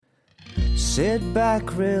Sit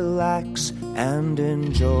back, relax, and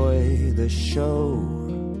enjoy the show.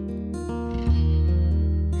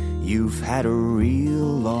 You've had a real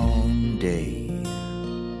long day.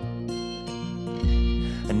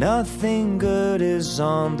 Nothing good is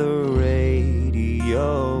on the radio.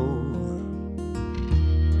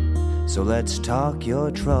 So let's talk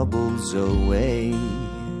your troubles away.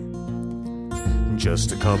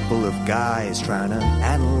 Just a couple of guys trying to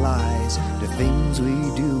analyze the things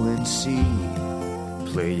we do and see.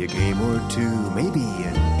 Play a game or two, maybe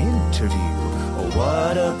an interview. Oh,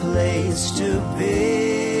 what a place to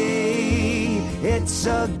be. It's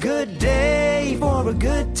a good day for a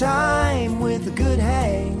good time with a good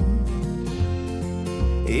hang.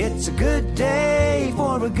 It's a good day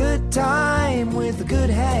for a good time with a good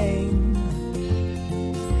hang.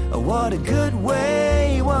 What a good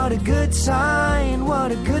way, what a good sign,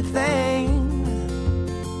 what a good thing.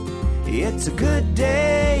 It's a good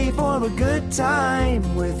day for a good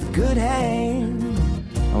time with a good hang.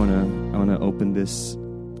 I wanna open this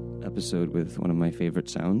episode with one of my favorite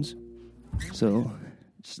sounds. So,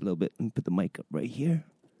 just a little bit, and put the mic up right here.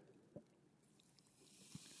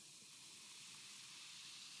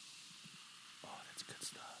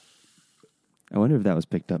 I wonder if that was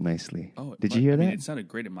picked up nicely. Oh, did you hear that? It sounded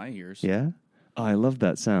great in my ears. Yeah? Oh, I love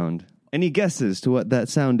that sound. Any guesses to what that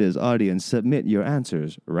sound is, audience? Submit your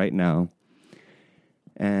answers right now.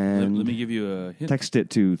 And let me give you a hint. Text it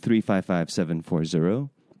to 355-740.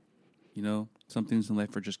 You know, some things in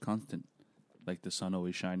life are just constant. Like the sun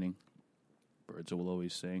always shining. Birds will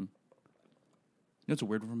always sing. You know what's a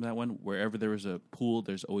weird one from that one? Wherever there is a pool,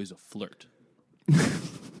 there's always a flirt.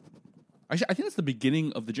 Actually, I think that's the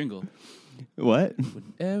beginning of the jingle. What?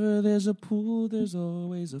 Whenever there's a pool, there's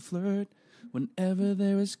always a flirt. Whenever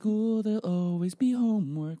there is school, there'll always be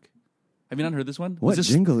homework. Have you not heard this one? What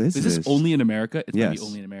jingle is this? Is this only in America? It might be Yes.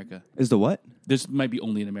 only in America. Is the what? This might be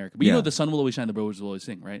only in America. But you Yeah. know the sun will always shine, the birds will always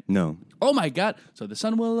sing, right? No. Oh my God. So the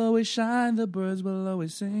sun will always shine, the birds will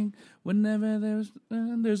always sing. Whenever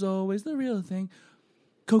there's always the real thing.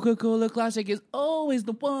 Coca-Cola Classic is always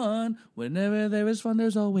the one. Whenever there is fun,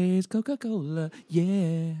 there's always Coca-Cola.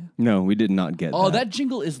 Yeah. No, we did not get that. Oh, that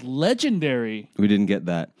jingle is legendary. We didn't get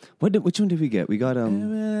that. Which one did we get? We got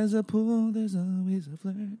Whenever there's a pool, there's always a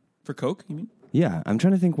flirt. For Coke, you mean? Yeah, I'm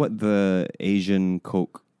trying to think what the Asian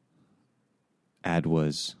Coke ad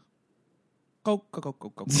was. Coke, Coke, Coke,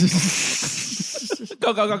 Coke, Coke.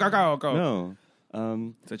 Go, go, go, go, go, go. No.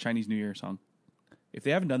 It's a Chinese New Year song. If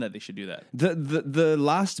they haven't done that, they should do that. The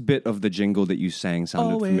last bit of the jingle that you sang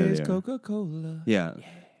sounded Always familiar. Coca-Cola. Yeah.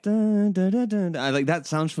 Dun, dun, dun, dun. I like that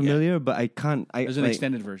sounds familiar, but I can't. There's an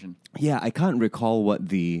extended version. Yeah, I can't recall what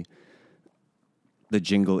the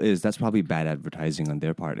jingle is. That's probably bad advertising on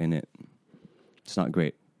their part, isn't it? It's not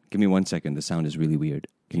great. Give me 1 second. The sound is really weird.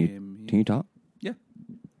 Can you talk? Yeah.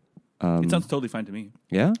 It sounds totally fine to me.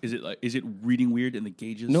 Yeah? Is it reading weird in the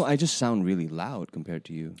gauges? No, I just sound really loud compared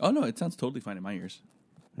to you. Oh no, it sounds totally fine in my ears.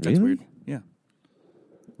 Really? That's weird. Yeah.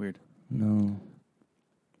 Weird. No.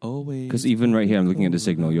 Always. Because even right here, I'm looking at the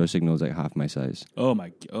signal. Your signal is like half my size. Oh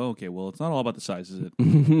my. Oh, okay. Well, it's not all about the size, is it?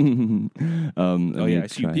 Oh yeah, I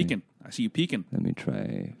see you peeking. Let me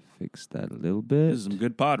try fix that a little bit. This is some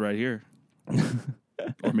good pod right here.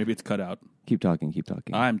 Or maybe it's cut out. Keep talking.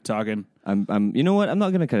 I'm talking. I'm. You know what? I'm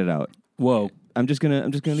not gonna cut it out. Whoa. I'm just gonna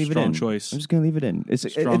leave it in. Strong choice. I'm just gonna leave it in. It's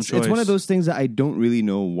choice. one of those things that I don't really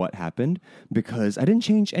know what happened because I didn't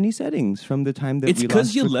change any settings from the time that It's we because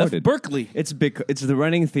last you recorded. left Berkeley. It's the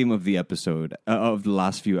running theme of the episode of the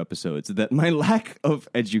last few episodes that my lack of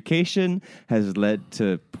education has led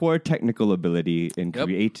to poor technical ability in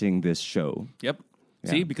creating this show. Yep. Yeah.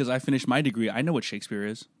 See, because I finished my degree, I know what Shakespeare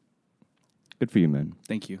is. Good for you, man.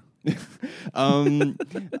 Thank you. Welcome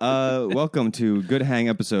to Good Hang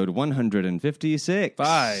episode 156.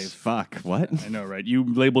 5. Fuck, what? I know, right? You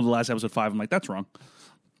labeled the last episode 5. I'm like, that's wrong.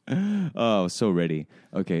 Oh, so ready.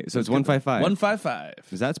 Okay, so it's 155. 155.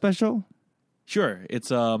 Is that special? Sure.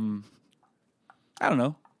 It's, I don't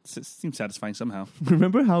know. It seems satisfying somehow.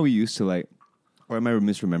 Remember how we used to like, or am I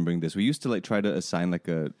misremembering this? We used to like try to assign like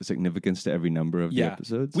a significance to every number of the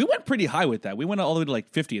episodes. We went pretty high with that. We went all the way to like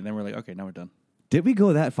 50, and then we're like, okay, now we're done. Did we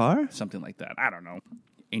go that far? Something like that. I don't know.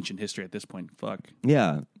 Ancient history at this point. Fuck.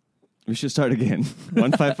 Yeah. We should start again.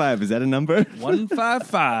 155. Is that a number?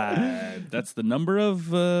 155. That's the number of...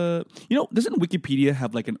 doesn't Wikipedia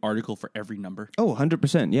have like an article for every number? Oh,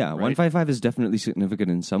 100%. Yeah. Right? 155 is definitely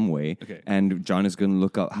significant in some way. Okay. And John is going to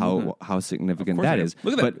look up how significant that is.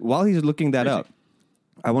 Look at that. But while he's looking that up,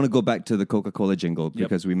 I want to go back to the Coca-Cola jingle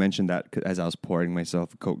because we mentioned that as I was pouring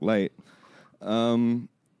myself a Coke Light.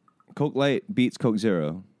 Coke Light beats Coke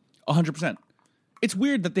Zero. 100%. It's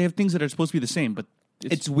weird that they have things that are supposed to be the same, but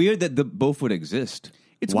It's weird that the both would exist.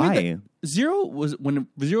 it's Why? weird that Zero was when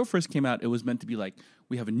Zero first came out. It was meant to be like,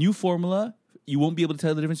 we have a new formula. You won't be able to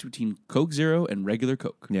tell the difference between Coke Zero and regular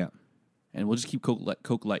Coke. Yeah. And we'll just keep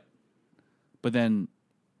Coke Light. But then,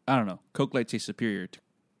 I don't know. Coke Light tastes superior to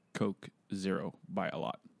Coke Zero by a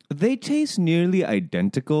lot. They taste nearly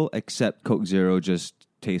identical, except Coke Zero just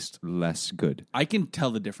tastes less good. I can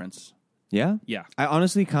tell the difference. Yeah? Yeah. I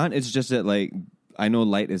honestly can't. It's just that, like, I know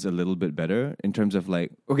light is a little bit better in terms of,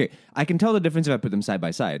 like, okay, I can tell the difference if I put them side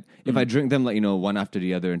by side. If I drink them, like, you know, one after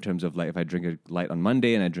the other in terms of, like, if I drink a light on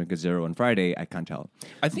Monday and I drink a Zero on Friday, I can't tell.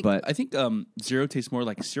 I think Zero tastes more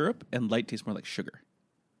like syrup and Light tastes more like sugar.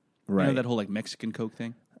 Right. You know that whole, like, Mexican Coke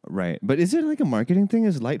thing? Right. But is it, like, a marketing thing?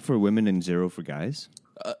 Is light for women and Zero for guys?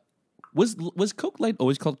 Was Coke Light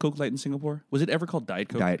always called Coke Light in Singapore? Was it ever called Diet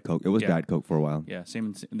Coke? Diet Coke. It was Yeah. Diet Coke for a while. Yeah,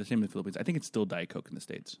 same in the Philippines. I think it's still Diet Coke in the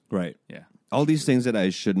States. Right. Yeah. All these things that I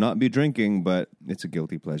should not be drinking, but it's a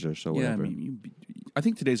guilty pleasure, so Yeah, I whatever. mean, I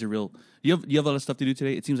think today's a real... You have a lot of stuff to do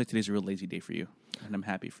today? It seems like today's a real lazy day for you, and I'm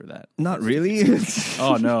happy for that. Not really.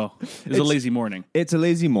 Oh, no. It was a lazy morning. It's a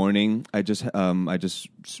lazy morning. I just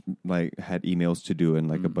like had emails to do and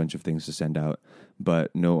like a bunch of things to send out,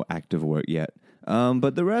 but no active work yet.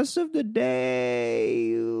 But the rest of the day,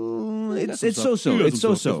 it's so-so. It's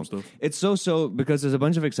so-so. It's so-so because there's a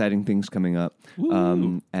bunch of exciting things coming up.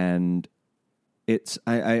 And it's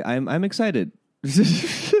I'm excited.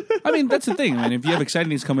 I mean, that's the thing. I mean, if you have exciting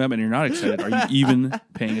things coming up and you're not excited, are you even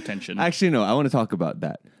paying attention? Actually, no. I want to talk about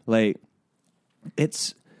that. Like,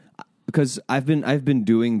 it's because I've been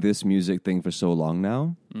doing this music thing for so long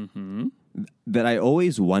now that I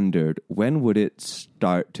always wondered, when would it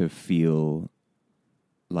start to feel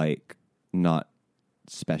like not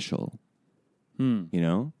special? You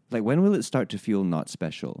know, like, when will it start to feel not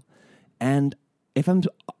special? And if I'm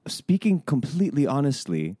speaking completely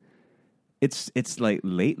honestly, it's like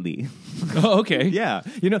lately. Oh, okay. Yeah,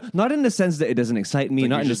 you know, not in the sense that it doesn't excite me, Like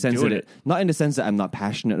not you're in the just sense that doing not in the sense that I'm not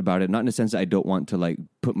passionate about it, not in the sense that I don't want to like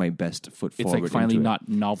put my best foot It's forward. like finally into it. not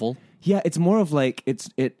novel. Yeah, it's more of like it's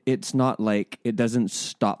not like, it doesn't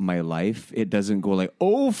stop my life. It doesn't go like,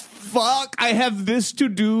 oh fuck, I have this to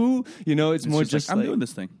do. You know, it's more just like, I'm like, doing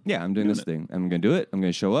this thing. Yeah, I'm doing this thing. I'm gonna do it. I'm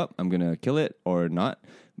gonna show up. I'm gonna kill it or not.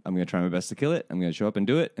 I'm going to try my best to kill it. I'm going to show up and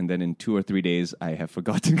do it. And then in 2 or 3 days, I have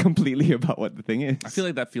forgotten completely about what the thing is. I feel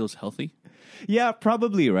like that feels healthy. Yeah,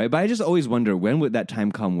 probably, right? But I just always wonder, when would that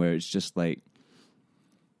time come where it's just like,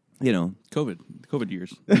 you know. COVID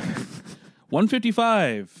years.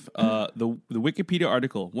 155. The Wikipedia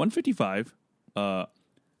article. 155,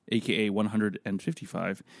 a.k.a.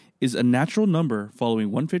 155, is a natural number following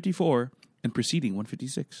 154 and preceding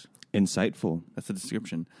 156. Insightful. That's the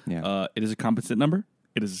description. Yeah. It is a composite number.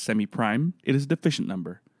 It is a semi-prime. It is a deficient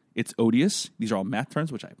number. It's odious. These are all math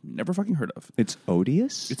terms, which I've never fucking heard of. It's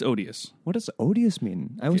odious? It's odious. What does odious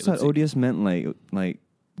mean? I always thought let's see. odious meant like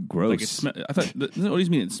gross. Like I thought, doesn't odious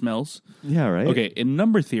mean it smells? Yeah, right? Okay, in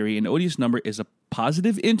number theory, an odious number is a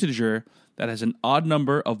positive integer that has an odd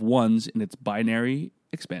number of ones in its binary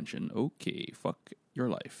expansion. Okay, fuck your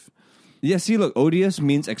life. Yeah, see, look, odious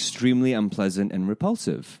means extremely unpleasant and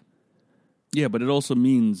repulsive. Yeah, but it also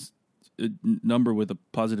means a number with a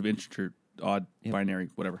positive integer, odd, binary,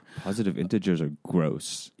 whatever. Positive integers are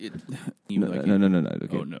gross. No. No.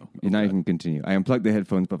 Okay. Oh, no. Now you can continue. I unplugged the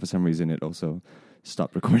headphones, but for some reason it also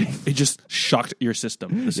stopped recording. It just shocked your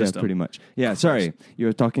system. The system. Yeah, pretty much. Yeah, sorry. You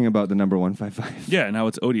were talking about the number 155. Yeah, now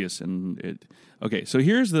it's odious. Okay, so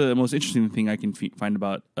here's the most interesting thing I can find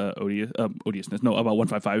about odiousness. No, about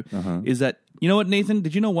 155 is that, you know what, Nathan?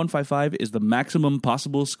 Did you know 155 is the maximum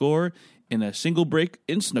possible score in a single break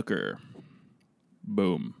in snooker?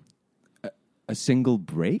 Boom. A single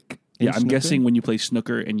break? in Yeah, I'm snooker? guessing when you play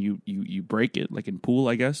snooker and you break it, like in pool,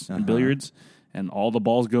 I guess, in billiards, and all the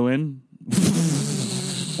balls go in.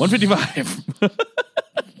 155.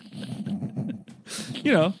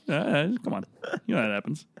 You know, come on. You know how that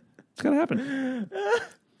happens. It's going to happen.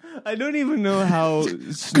 I don't even know how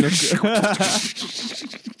snooker...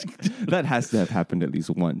 That has to have happened at least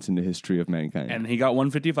once in the history of mankind. And he got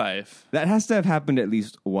 155. That has to have happened at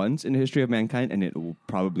least once in the history of mankind, and it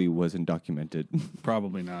probably wasn't documented.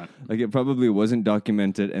 Probably not. Like, it probably wasn't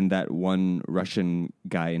documented, and that one Russian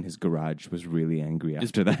guy in his garage was really angry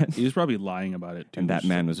after that. He was probably lying about it, too. And that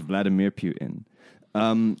man was Vladimir Putin.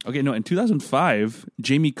 Okay, no, in 2005,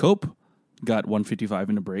 Jamie Cope got 155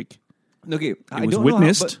 in a break. Okay, It was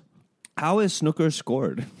witnessed. How is snooker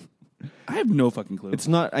scored? I have no fucking clue. It's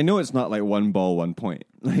not. I know it's not like one ball, 1 point.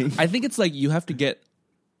 Like, I think it's like you have to get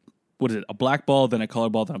what is it? A black ball, then a color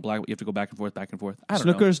ball, then a black. You have to go back and forth, back and forth. I don't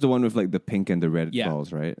know. Snooker's the one with like the pink and the red Yeah.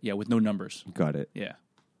 balls, right? Yeah, with no numbers. Got it. Yeah,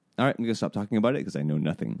 All right, I'm gonna stop talking about it because I know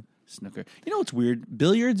nothing. snooker. You know what's weird?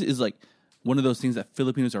 Billiards is like one of those things that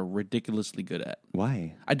Filipinos are ridiculously good at.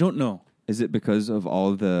 Why? I don't know. Is it because of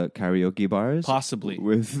all the karaoke bars? Possibly.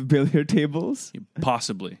 With billiard tables,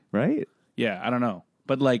 Possibly. right? Yeah, I don't know.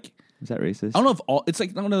 But like, Is that racist? I don't know if all. It's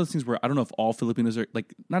like one of those things where I don't know if all Filipinos are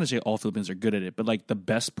like. Not to say all Filipinos are good at it, but like the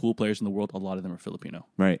best pool players in the world, a lot of them are Filipino.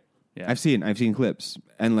 Right. Yeah. I've seen clips,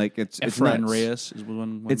 and like it's Efrain nuts. Reyes is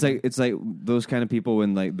one. It's like those kind of people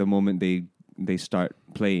when like the moment they start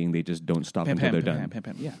playing, they just don't stop Pam, until pam, they're pam, done. pam,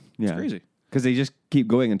 pam, pam. Yeah, Yeah. it's crazy. Because they just keep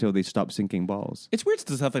going until they stop sinking balls. It's weird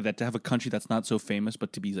stuff like that to have a country that's not so famous,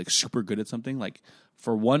 but to be like super good at something. Like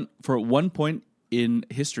for one point in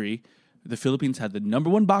history, the Philippines had the number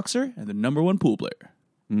one boxer and the number one pool player.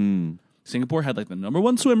 Singapore had like the number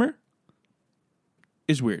one swimmer.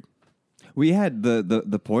 It's weird. We had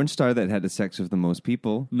the porn star that had the sex with the most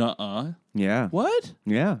people. Nuh-uh. Yeah. What?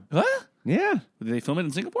 Yeah. Huh? Yeah. Did they film it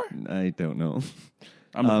in Singapore? I don't know.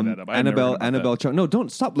 I'm looking that up. I've never heard about Annabelle Chong. No,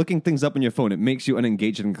 don't stop looking things up on your phone. It makes you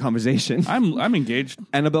unengaged in conversation. that. I'm engaged.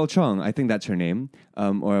 Annabelle Chong, I think that's her name,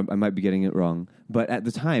 or I might be getting it wrong. But at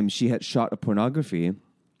the time, she had shot a pornography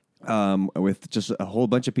with just a whole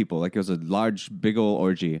bunch of people. Like it was a large, big old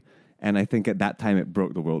orgy. And I think at that time it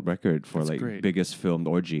broke the world record for That's like great. biggest filmed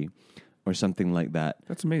orgy or something like that.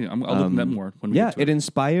 That's amazing. I'll look at that more when we Yeah, get to it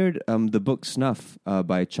inspired the book Snuff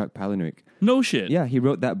by Chuck Palahniuk. No shit. Yeah, he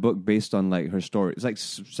wrote that book based on like her story. It's like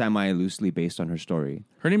semi loosely based on her story.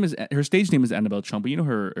 Her stage name is Annabelle Chong, but you know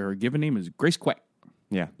her given name is Grace Quack.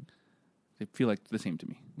 Yeah. They feel like the same to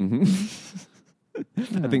me.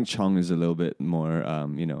 I think Chong is a little bit more,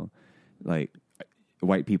 like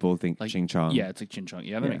white people think Like Ching Chong. Yeah, it's like Chin Chong.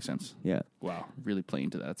 Yeah, that makes sense. Yeah. Wow, really playing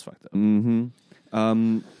to that. That's fucked up.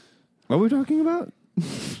 What were we talking about?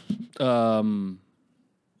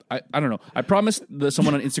 I don't know. I promised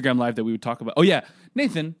someone on Instagram Live that we would talk about. Oh yeah,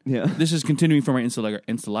 Nathan. Yeah. This is continuing from our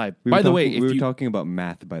Insta Live. We By were the way, talking- if we were you talking about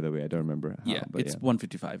math, by the way. I don't remember how. yeah, but it's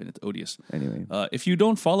 1:55 and it's odious. Anyway. If you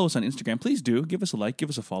don't follow us on Instagram, please do. Give us a like, give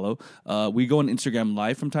us a follow. We go on Instagram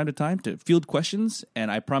Live from time to time to field questions,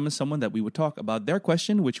 and I promised someone that we would talk about their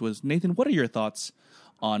question, which was, Nathan, what are your thoughts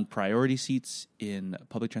on priority seats in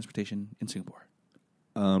public transportation in Singapore?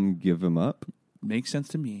 Give him up. Makes sense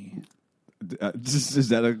to me. Is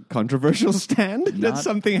that a controversial stand? Did Not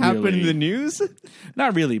something happen in really. the news?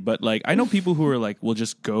 Not really, but like I know people who are like, we'll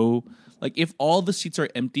just go. Like if all the seats are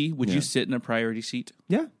empty, would Yeah. you sit in a priority seat?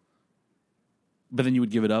 Yeah. But then you would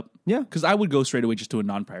give it up? Yeah. Because I would go straight away just to a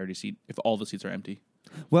non-priority seat if all the seats are empty.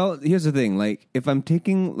 Well, here's the thing. Like, if I'm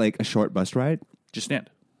taking like a short bus ride, Just stand.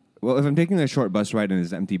 well, if I'm taking a short bus ride and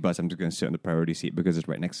it's an empty bus, I'm just going to sit on the priority seat because it's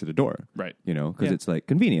right next to the door. Right. You know, because Yeah. it's like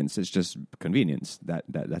convenience. It's just convenience.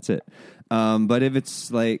 That's it. But if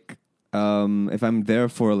it's like, if I'm there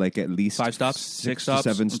for like at least 5 stops, 6 6 to stops?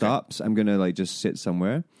 7 Okay. stops, I'm going to like just sit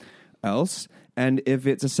somewhere else. And if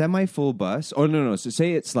it's a semi-full bus, or no, so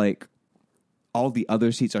say it's like all the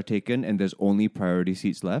other seats are taken and there's only priority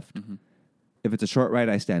seats left. Mm-hmm. If it's a short ride,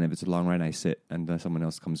 I stand. If it's a long ride, I sit, and then someone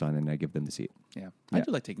else comes on and I give them the seat. Yeah. I Yeah.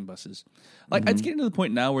 do like taking buses. Like it's getting to the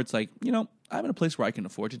point now where it's like, I'm in a place where I can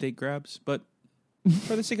afford to take Grabs, but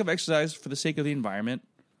for the sake of exercise, for the sake of the environment,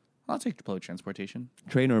 I'll take public transportation.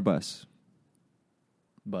 Train or bus?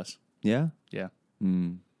 Bus. Yeah? Yeah.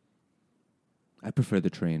 I prefer the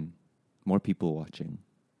train. More people watching.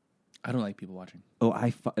 I don't like people watching. Oh,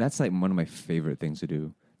 that's like one of my favorite things to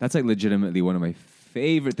do. That's like legitimately one of my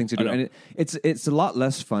favorite things to do. I know. And it's a lot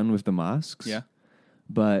less fun with the masks. Yeah.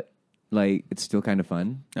 But like it's still kind of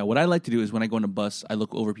fun. Now, what I like to do is when I go on a bus, I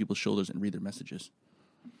look over people's shoulders and read their messages.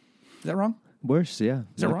 Is that wrong? Worse, yeah.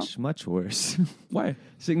 Is that much worse. Why?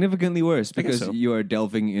 Significantly worse I guess because so. you are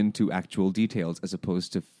delving into actual details as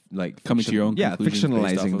opposed to like Coming to your own conclusions based off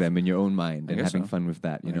fictionalizing of- them in your own mind and guess having so. fun with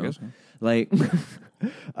that. You I know, guess so. like,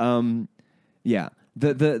 yeah.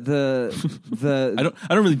 The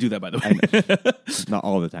I don't really do that, by the way. not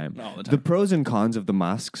all the time. Not all the time. The pros and cons of the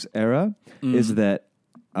masks era Mm. is that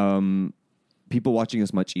people watching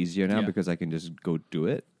is much easier now Yeah. because I can just go do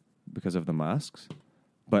it because of the masks.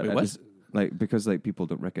 But Wait, at what? this- because like people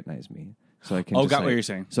don't recognize me, so I can. Oh, just, got like, what you're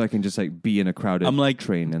saying. So I can just like be in a crowded I'm like,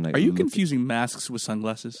 train and like. Are you look- confusing masks with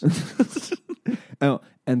sunglasses? Oh,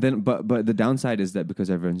 and then but the downside is that because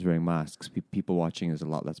everyone's wearing masks, people watching is a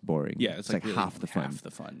lot less boring. Yeah, it's like really half the fun. Half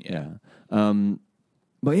the fun, yeah. Yeah.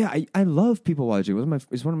 But yeah, I love people watching.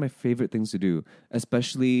 It's one of my favorite things to do,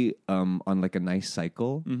 especially on like a nice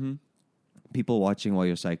cycle. Mm-hmm. people watching while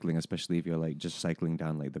you're cycling, especially if you're like just cycling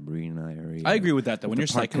down like the Marina area. I agree with that though. When the you're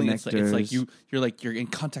park cycling, it's like connectors. you're in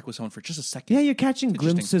contact with someone for just a second. Yeah, you're catching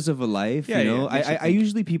Interesting. glimpses of a life. Yeah, you know, yeah, it makes you I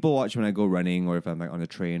usually people watch when I go running or if I'm like on a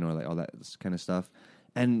train or like all that kind of stuff.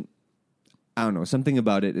 And I don't know, something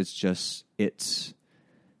about it. It's just it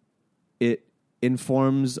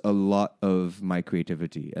informs a lot of my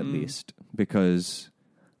creativity, at least, because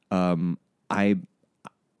I've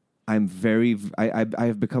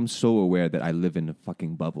become so aware that I live in a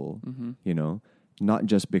fucking bubble, you know, not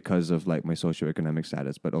just because of like my socioeconomic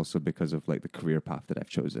status, but also because of like the career path that I've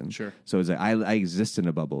chosen. Sure. So it's like I exist in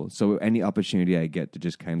a bubble. So any opportunity I get to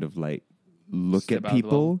just kind of like look Step at out of the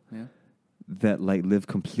bubble. people Yeah. that like live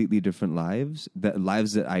completely different lives, that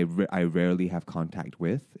I rarely have contact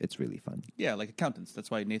with, it's really fun. Yeah, like accountants.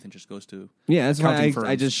 That's why Nathan just goes to. Yeah, that's why Accounting I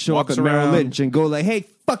firms. just show up Walks at Merrill around. Lynch and go like, "Hey,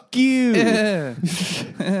 fuck you." Yeah.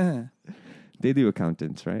 They do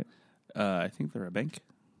accountants, right? I think they're a bank.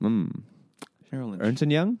 Mm. Merrill Lynch. Ernst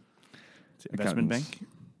and Young It's an investment accountants. bank.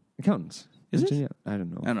 accountants. Is Ernst it? and Young. I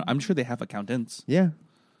don't know. I don't know. I'm sure they have accountants. Yeah,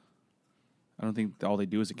 I don't think all they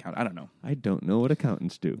do is account. I don't know. I don't know what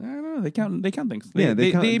accountants do. I don't know. They count things. Yeah,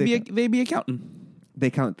 they count- they They be accountant. They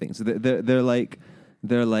count things. They're like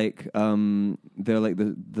the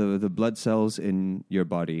blood cells in your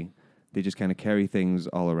body. They just kind of carry things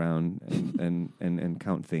all around and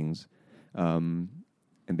count things, and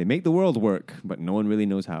they make the world work, but no one really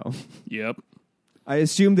knows how. Yep. I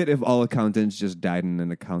assume that if all accountants just died in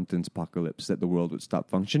an accountant's apocalypse, that the world would stop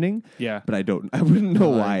functioning. Yeah. But I wouldn't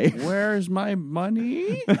know Like, why. Where's my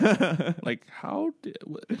money? Like how?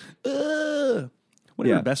 What are Yeah.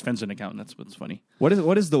 your best friends an accountant? That's what's funny. What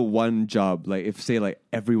is the one job, like if say like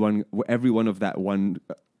every one of that one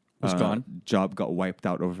Was gone? job got wiped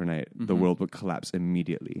out overnight, the world would collapse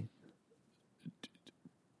immediately.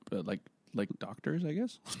 But like doctors, I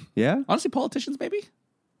guess. Yeah? Honestly, politicians maybe.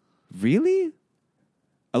 Really?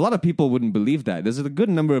 A lot of people wouldn't believe that. There's a good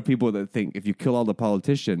number of people that think if you kill all the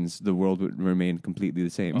politicians, the world would remain completely the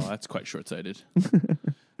same. Oh, that's quite short-sighted.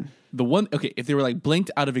 If they were like blinked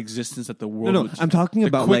out of existence, that the world. No, would, I'm talking the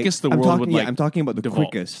about quickest like, the world would like. I'm talking about the devolve.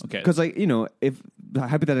 quickest. Okay. Because like, you know, if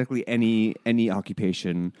hypothetically any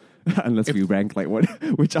occupation, unless we rank like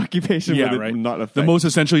which occupation Yeah, would it right. not affect. The most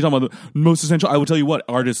essential. You're talking about the most essential. I will tell you what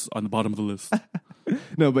artists on the bottom of the list.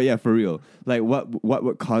 No, but yeah, for real. Like what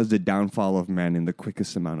would cause the downfall of man in the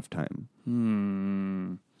quickest amount of time?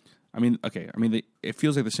 I mean, okay. I mean, it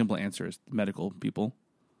feels like the simple answer is medical people.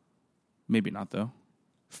 Maybe not though.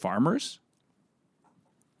 Farmers.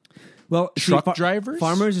 Well, Truck drivers?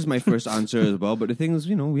 Farmers is my first answer as well, but the thing is,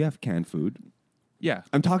 you know, we have canned food. Yeah.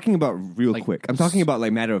 I'm talking about real Like, quick. I'm talking about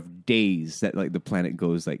like matter of days that like the planet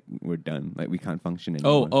goes like we're done. Like we can't function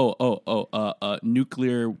anymore.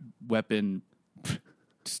 Nuclear weapon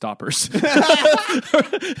stoppers.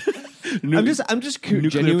 I'm just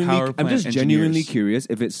Nuclear power plant genuinely engineers. curious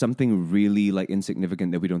if it's something really like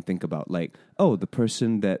insignificant that we don't think about. Like, oh, the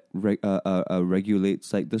person that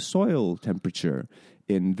regulates like the soil temperature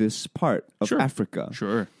in this part of Sure. Africa.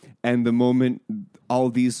 Sure. And the moment all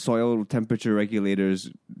these soil temperature regulators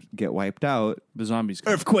get wiped out, The zombies.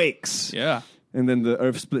 come. earthquakes. Yeah. And then the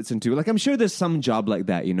earth splits in two. Like, I'm sure there's some job like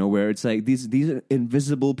that, you know, where it's like these are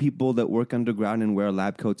invisible people that work underground and wear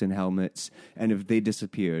lab coats and helmets. And if they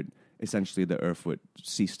disappeared, essentially the earth would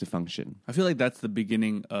cease to function. I feel like that's the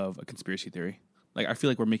beginning of a conspiracy theory. Like, I feel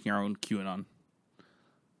like we're making our own QAnon.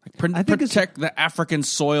 Like, I think it's- protect the African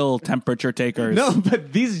soil temperature takers. No,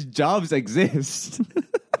 but these jobs exist.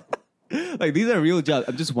 Like, these are real jobs.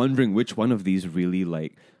 I'm just wondering which one of these really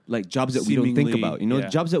like jobs that we don't think Seemingly, about. You know, yeah.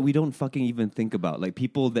 jobs that we don't fucking even think about. Like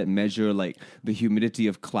people that measure like the humidity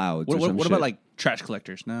of clouds. What, or what, some what shit. about like trash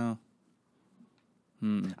collectors? No.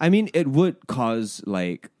 I mean, it would cause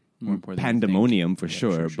like More important than you pandemonium for Yeah,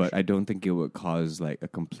 sure, sure, but I don't think it would cause like a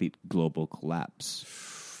complete global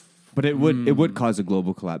collapse. But it would cause a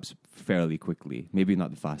global collapse fairly quickly. Maybe not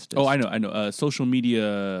the fastest. Oh, I know. Social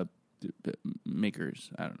media makers.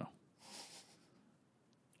 I don't know.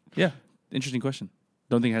 Yeah, interesting question.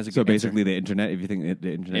 Don't think it has a So good answer. basically, the internet. If you think the internet,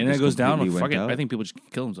 The internet just goes down. completely Well, fuck went it. out? I think people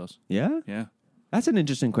just kill themselves. Yeah, Yeah. that's an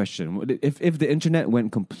interesting question. If the internet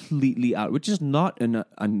went completely out, which is not an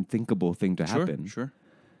unthinkable thing to happen. Sure.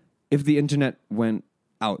 If the internet went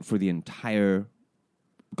out for the entire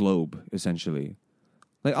globe, essentially,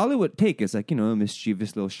 like all it would take is like, you know, a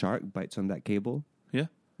mischievous little shark bites on that cable, Yeah.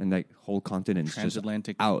 and like whole continents just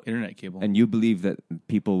Transatlantic out. internet cable. And you believe that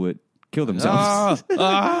people would kill themselves.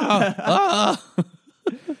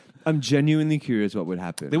 I'm genuinely curious what would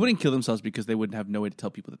happen. They wouldn't kill themselves because they wouldn't have no way to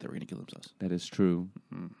tell people that they were going to kill themselves. That is true.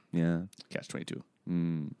 Yeah. Catch 22.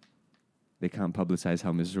 they can't publicize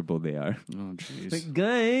how miserable they are. Oh, jeez. Like,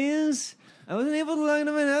 guys, I wasn't able to log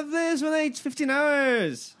into my Netflix for like 15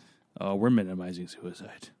 hours. Oh, we're minimizing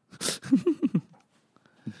suicide.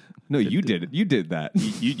 No, you did it. You did that.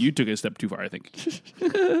 You took it a step too far, I think.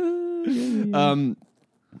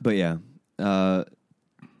 But yeah. How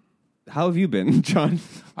have you been, John?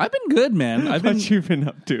 I've been good, man. What you been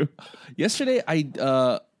up to? Yesterday,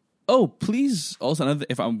 please also,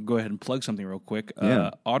 if I'm go ahead and plug something real quick.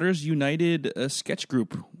 Yeah. Otters United sketch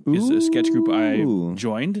group is a sketch group I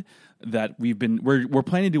joined that we're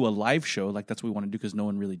planning to do a live show. Like that's what we want to do because no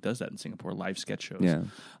one really does that in Singapore, live sketch shows. Yeah.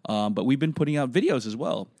 But we've been putting out videos as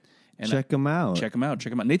well. And Check them out. Check them out.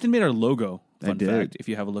 Nathan made our logo. Fun did. fact. If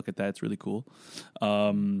you have a look at that, it's really cool.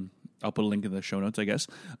 I'll put a link in the show notes, I guess.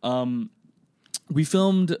 We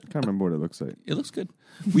filmed. Can't remember what it looks like. It looks good.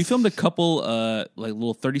 We filmed a couple like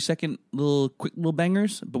little 30-second quick little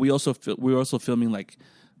bangers, but we were also filming like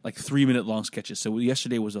 3-minute long sketches. So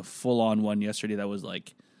yesterday was a full on one. Yesterday that was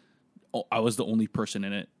like I was the only person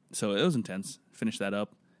in it, so it was intense. Finished that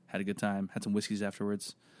up, had a good time, had some whiskeys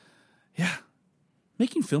afterwards. Yeah,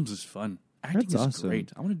 making films is fun. Acting That's is awesome.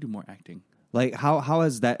 great. I want to do more acting. Like how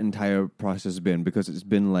has that entire process been? Because it's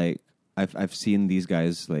been like I've seen these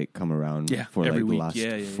guys like come around for every like the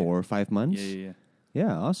week. last 4 or 5 months. Yeah.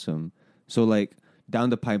 Yeah, awesome. So like down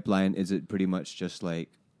the pipeline, is it pretty much just like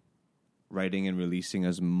writing and releasing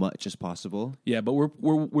as much as possible? Yeah, but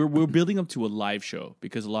we're building up to a live show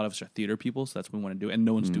because a lot of us are theater people, so that's what we want to do, and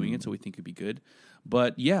no one's doing it, so we think it'd be good.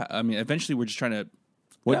 But yeah, I mean, eventually we're just trying to.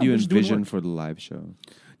 What do you we're just doing envision work. for the live show?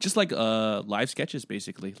 Just like live sketches,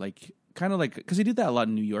 basically, like kind of like because they do that a lot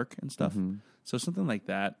in New York and stuff. So something like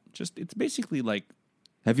that. Just it's basically like.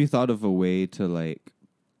 Have you thought of a way to like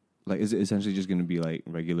is it essentially just going to be like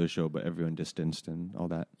regular show but everyone distanced and all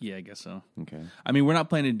that? Yeah, I guess so. Okay. I mean, we're not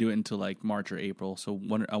planning to do it until like March or April, so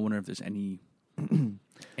I wonder if there's any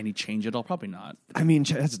change at all. Probably not. I mean,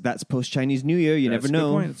 that's post Chinese New Year. You That's never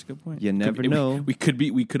know. That's a good point. You never know. We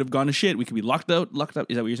could have gone to shit. We could be locked up. Is that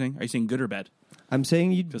what you're saying? Are you saying good or bad? I'm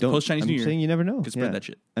saying you don't. post-Chinese New Year, I'm saying you never know. could spread that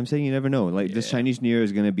shit. I'm saying you never know. Like this Yeah. Chinese New Year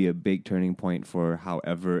is going to be a big turning point for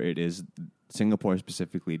however it is Singapore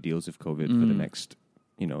specifically deals with COVID for the next,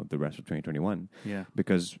 the rest of 2021. Yeah.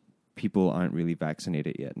 Because people aren't really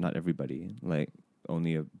vaccinated yet. Not everybody. Like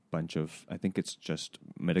only a bunch of, I think it's just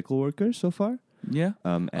medical workers so far. Yeah.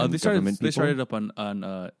 And They started government people. up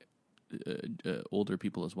on older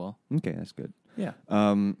people as well. Okay, that's good. Yeah.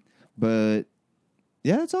 But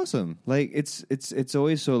yeah, it's awesome. Like it's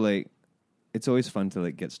always so like it's always fun to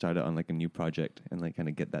like get started on like a new project and like kind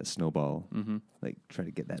of get that snowball, like try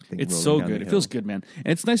to get that thing. It's rolling so down good. the It feels hill. good, man. And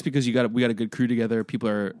it's nice because we got a good crew together. People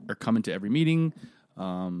are coming to every meeting.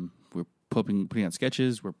 We're putting out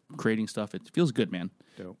sketches. We're creating stuff. It feels good, man.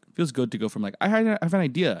 Dope. It feels good to go from like I have an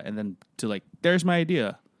idea and then to like there's my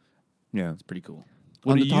idea. Yeah, It's pretty cool.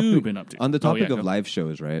 What have you been up to? On the topic go. of live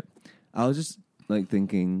shows, right? I was just like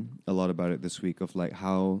thinking a lot about it this week of like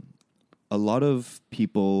how a lot of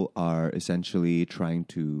people are essentially trying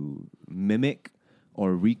to mimic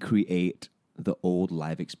or recreate the old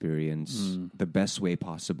live experience the best way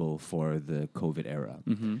possible for the COVID era.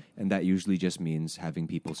 And that usually just means having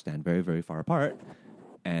people stand very, very far apart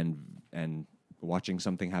and watching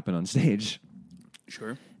something happen on stage.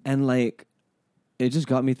 Sure. And like it just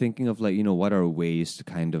got me thinking of like, what are ways to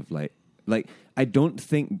kind of like I don't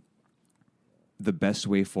think the best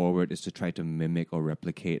way forward is to try to mimic or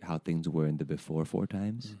replicate how things were in the before 4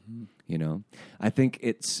 times. I think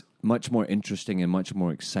it's much more interesting and much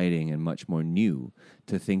more exciting and much more new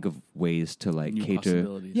to think of ways to like New cater.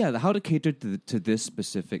 possibilities. Yeah, how to cater to this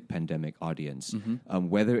specific pandemic audience,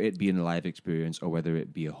 whether it be in a live experience or whether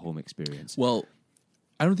it be a home experience. Well,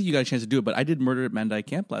 I don't think you got a chance to do it, but I did Murder at Mandai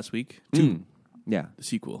Camp last week too. Yeah, The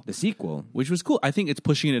sequel, the sequel. which was cool. I think it's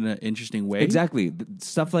pushing it in an interesting way. Exactly.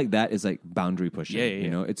 Stuff like that is like boundary pushing.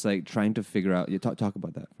 Yeah. It's like trying to figure out. Talk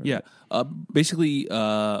about that. For a Yeah. bit. Basically,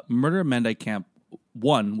 Murder at Mandai Camp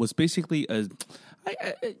 1 was basically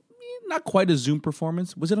not quite a Zoom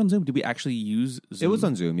performance. Was it on Zoom? Did we actually use Zoom? It was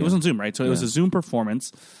on Zoom, It was yeah. on Zoom, right? So it was Yeah. a Zoom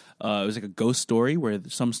performance. It was like a ghost story where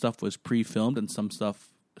some stuff was pre-filmed and some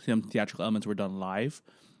theatrical elements were done live.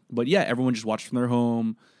 But yeah, everyone just watched from their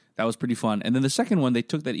home. That was pretty fun. And then the second one, they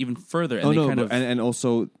took that even further. And and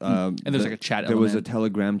also, and there's like a chat There was a element.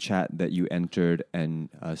 Telegram chat that you entered and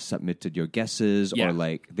submitted your guesses, Yeah. or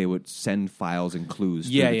like they would send files and clues.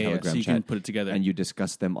 Yeah, through the yeah, yeah. Telegram So you chat, can put it together. and you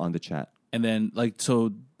discuss them on the chat. And then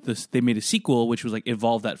they made a sequel, which was like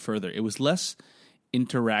evolve that further. It was less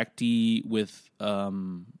interacty with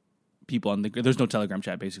people on there's no Telegram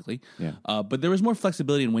chat basically. Yeah. But there was more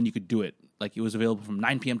flexibility in when you could do it. like it was available from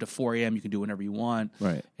 9 p.m. to 4 a.m. You can do whenever you want.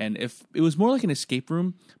 Right. And if it was more like an escape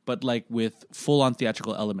room, but like with full on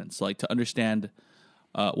theatrical elements. So like to understand,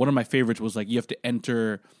 one of my favorites was like you have to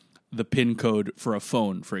enter the PIN code for a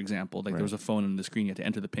phone, for example. Like there was a phone on the screen, you had to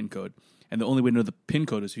enter the PIN code. And the only way to know the PIN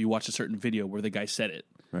code is if you watch a certain video where the guy said it.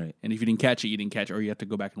 Right. And if you didn't catch it, you didn't catch it, or you have to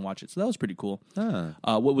go back and watch it. So that was pretty cool.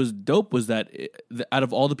 Ah. What was dope was that out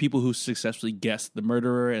of all the people who successfully guessed the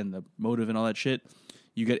murderer and the motive and all that shit,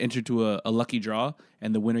 you get entered to a lucky draw,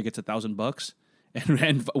 and the winner gets $1,000.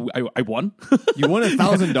 And I won. You won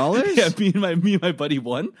 $1,000? Yeah, me and my buddy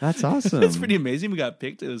won. That's awesome. It's pretty amazing. We got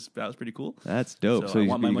picked. That was pretty cool. That's dope. So So, I you,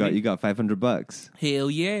 want my money. you got $500.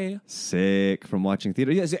 Hell yeah. Sick from watching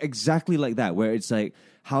theater. Yeah, it's exactly like that, where it's like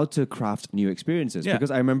how to craft new experiences. Yeah.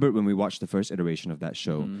 Because I remember when we watched the first iteration of that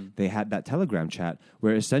show, they had that Telegram chat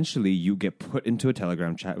where essentially you get put into a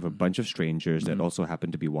Telegram chat with a bunch of strangers that also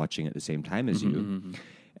happen to be watching at the same time as you.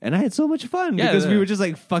 And I had so much fun because we were just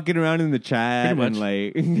like fucking around in the chat and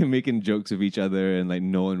like making jokes of each other, and like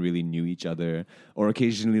no one really knew each other, or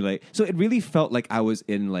occasionally like, so it really felt like I was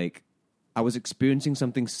experiencing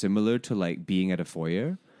something similar to like being at a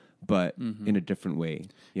foyer, but in a different way,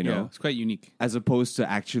 you know? Yeah, it's quite unique. As opposed to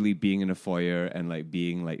actually being in a foyer and like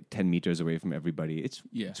being like 10 meters away from everybody. It's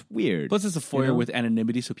weird. Plus, it's a foyer you know? with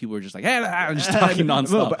anonymity, so people are just like, just talking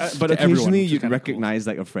nonstop. No, but to everyone, occasionally which is you'd kinda recognize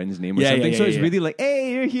like a friend's name or Yeah, something. yeah, So yeah, it's yeah. really like,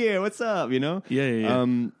 hey, you're here. What's up? You know? Yeah.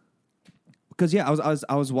 Because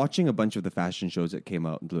I was watching a bunch of the fashion shows that came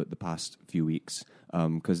out the past few weeks.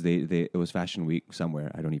 Because it was Fashion Week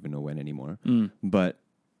somewhere. I don't even know when anymore. But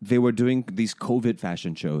they were doing these COVID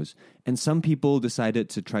fashion shows, and some people decided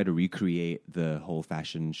to try to recreate the whole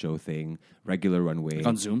fashion show thing, regular runway. Like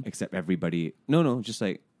on Zoom? Except everybody... No, just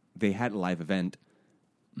like they had a live event,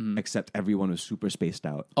 except everyone was super spaced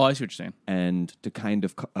out. Oh, I see what you're saying. And to kind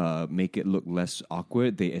of make it look less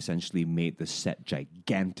awkward, they essentially made the set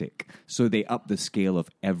gigantic. So they upped the scale of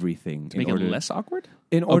everything. To make it less awkward?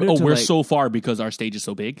 In order to we're like, so far because our stage is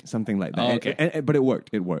so big? something like that. Oh, okay. But it worked.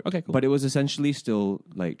 It worked. Okay, cool. But it was essentially still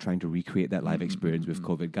like trying to recreate that live experience with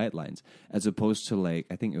COVID guidelines, as opposed to like,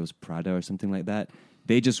 I think it was Prada or something like that.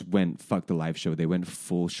 They just went, fuck the live show. They went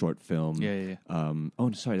full short film. Yeah.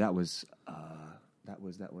 Oh, sorry. That was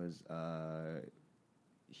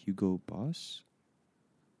Hugo Boss?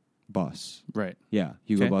 Boss. Right. Yeah.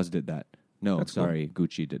 Hugo Okay. Boss did that. No, That's cool. sorry.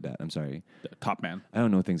 Gucci did that. I'm sorry. The top man. I don't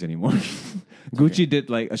know things anymore. Gucci did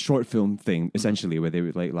like a short film thing, essentially, where they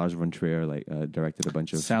would like Lars von Trier like directed a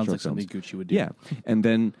bunch of Sounds short like something films. Gucci would do. Yeah. And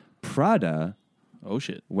then Prada Oh,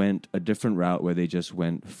 shit. went a different route where they just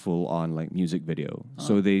went full on like music video.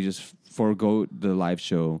 So they just forego the live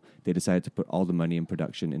show. They decided to put all the money in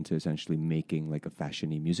production into essentially making like a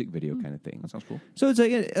fashion-y music video kind of thing. That sounds cool. So it's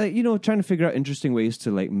like, you know, trying to figure out interesting ways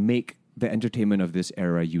to like make the entertainment of this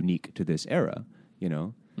era unique to this era, you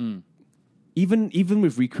know? Even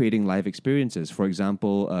with recreating live experiences. For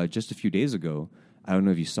example, just a few days ago, I don't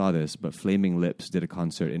know if you saw this, but Flaming Lips did a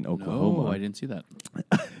concert in Oklahoma. Oh, I didn't see that.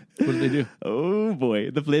 What did they do? Oh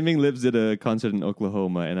boy, the Flaming Lips did a concert in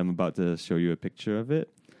Oklahoma, and I'm about to show you a picture of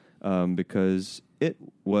it because it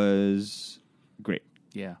was great.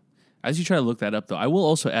 Yeah. As you try to look that up, though, I will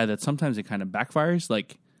also add that sometimes it kind of backfires,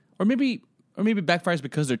 like, or maybe backfires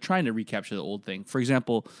because they're trying to recapture the old thing. For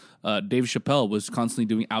example, Dave Chappelle was constantly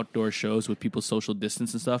doing outdoor shows with people social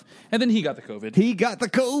distance and stuff, and then he got the COVID. He got the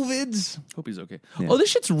COVIDs. Hope he's okay. Yeah. Oh,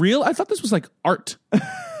 this shit's real? I thought this was like art.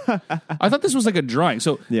 I thought this was like a drawing.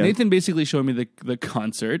 So Yeah. Nathan basically showed me the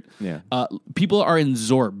concert. Yeah. People are in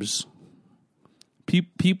Zorbs.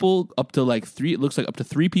 People up to like three, it looks like up to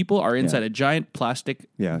 3 people are inside a giant plastic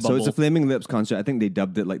Yeah, bubble. so it's a Flaming Lips concert. I think they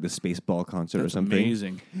dubbed it like the Spaceball concert or That's something.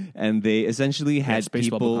 amazing. And they essentially had Space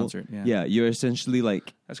people. Bubble concert, yeah. You're essentially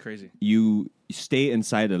like That's crazy. you stay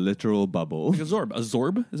inside a literal bubble. Like a Zorb. A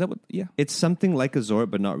Zorb? Is that what? Yeah. It's something like a Zorb,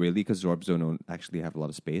 but not really, because Zorbs don't actually have a lot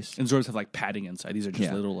of space. And Zorbs have like padding inside. These are just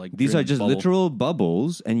Yeah. little like. These are driven just bubble. literal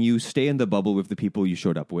bubbles, and you stay in the bubble with the people you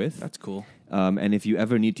showed up with. That's cool. And if you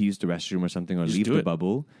ever need to use the restroom or something or just leave do the it.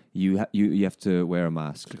 bubble, you have to wear a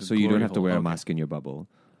mask. like a So you don't glory have to hole. wear a Okay. mask in your bubble,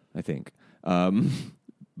 I think.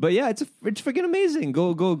 But yeah, it's freaking amazing.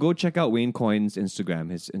 Go check out Wayne Coyne's Instagram.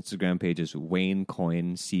 His Instagram page is Wayne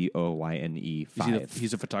Coyne Coyne Is 5.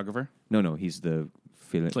 he's a photographer? No, he's the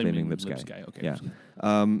Flaming Lips guy. Okay. Yeah.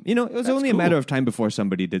 You know, it was That's only a matter cool. of time before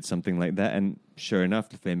somebody did something like that, and sure enough,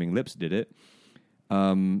 the Flaming Lips did it.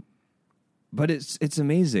 but it's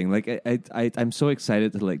amazing. Like I'm so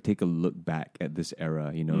excited to like take a look back at this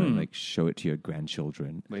era, you know, and like show it to your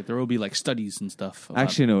grandchildren. Like there will be like studies and stuff.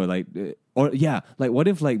 Actually, no, like like what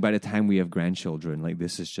if like by the time we have grandchildren, like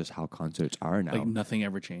this is just how concerts are now? Like nothing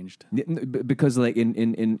ever changed. Because like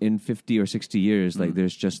in 50 or 60 years, like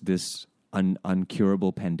there's just this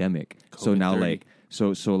uncurable pandemic. So now 30. like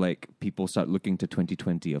so like people start looking to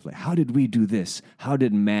 2020 of like, how did we do this? How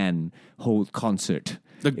did man hold concert?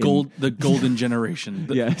 The golden generation,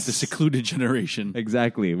 the secluded generation.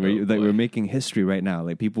 Exactly. We're making history right now.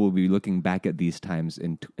 Like people will be looking back at these times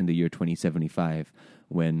in the year 2075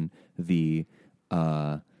 when the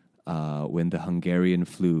Hungarian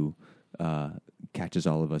flu catches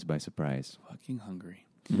all of us by surprise. Fucking hungry.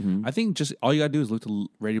 I think just all you gotta do is look to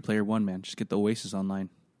Ready Player One, man. Just get the Oasis online.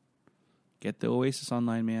 Get the Oasis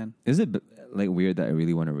online, man. Is it like weird that I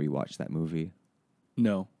really want to rewatch that movie?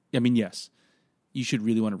 No, I mean yes. You should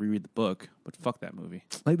really want to reread the book, but fuck that movie.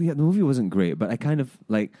 Like the movie wasn't great, but I kind of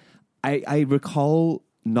like I recall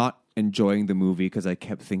not enjoying the movie because I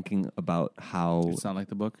kept thinking about how It's not like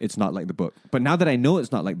the book. it's not like the book. But now that I know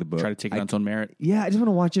it's not like the book, Try to take it on its own merit. yeah, I just want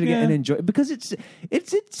to watch it again Yeah. and enjoy it because it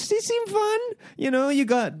seemed fun. You know, you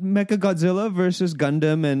got Mecha Godzilla versus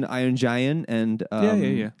Gundam and Iron Giant and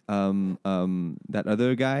that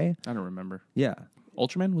other guy. I don't remember. Yeah.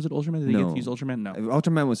 Ultraman? Was it Ultraman? Did they No. get to use Ultraman? No.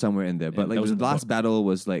 Ultraman was somewhere in there, but Yeah, like that was the in the last book. battle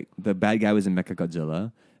was like the bad guy was in Mecha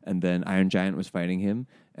Godzilla, and then Iron Giant was fighting him,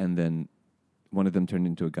 and then one of them turned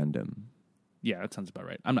into a Gundam. Yeah, that sounds about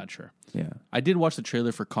right. I'm not sure. Yeah, I did watch the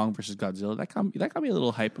trailer for Kong versus Godzilla. That got me a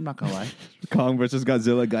little hype. I'm not gonna lie. Kong versus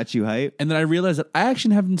Godzilla got you hype. And then I realized that I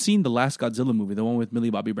actually haven't seen the last Godzilla movie, the one with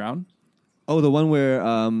Millie Bobby Brown. Oh, the one where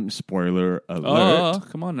spoiler alert! Oh,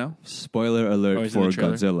 come on now. Spoiler alert is it in for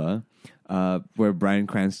the trailer? Godzilla, where Bryan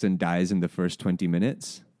Cranston dies in the first 20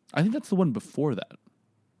 minutes. I think that's the one before that.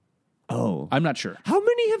 Oh, I'm not sure. how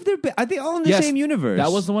many have there been? Are they all in the Yes, same universe?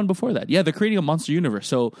 That was the one before that. Yeah, they're creating a monster universe.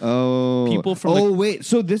 So people from wait,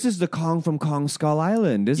 so this is the Kong from Kong Skull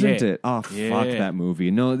Island, isn't Yeah. it? Oh, Yeah. fuck that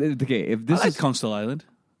movie. No, okay, if I this liked is Kong Skull Island.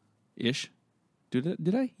 Ish.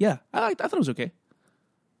 Did I? Yeah. I thought it was okay.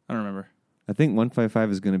 I don't remember. I think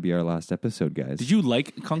 155 is going to be our last episode, guys. Did you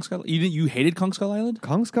like Kong Skull? You hated Kong Skull Island?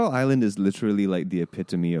 Kong Skull Island is literally like the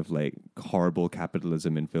epitome of like horrible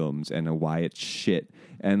capitalism in films and why it's shit.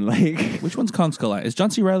 And like, Which one's Kong Skull Island? Is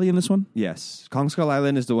John C. Reilly in this one? yes, Kong Skull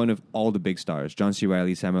Island is the one of all the big stars: John C.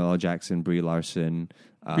 Reilly, Samuel L. Jackson, Brie Larson.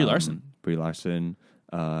 Brie Larson? Brie Larson.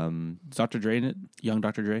 Is Dr. Dre in it? Young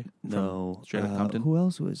Dr. Dre? No. Straight Outta Compton? Who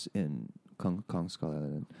else was in Kong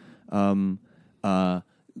Skull Island?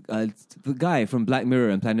 The guy from Black Mirror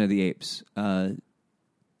and Planet of the Apes.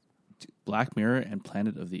 Black Mirror and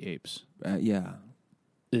Planet of the Apes. Yeah.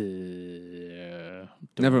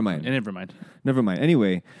 Never mind. Never mind. Never mind.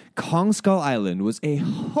 Anyway, Kong Skull Island was a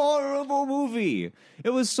horrible movie.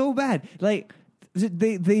 It was so bad. Like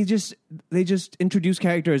they just introduce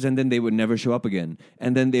characters and then they would never show up again.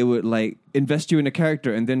 And then they would like invest you in a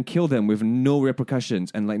character and then kill them with no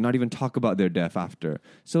repercussions and like not even talk about their death after.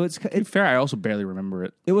 So it's Fair, I also barely remember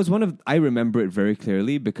it. it was I remember it very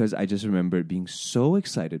clearly because I just remember it being so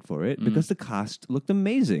excited for it because the cast looked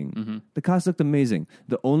amazing. The cast looked amazing.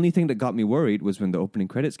 The only thing that got me worried was when the opening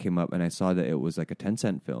credits came up and I saw that it was like a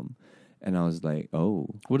Tencent film. And I was like, oh,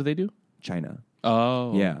 What do they do? China.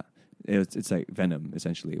 Oh. Yeah. It's like Venom,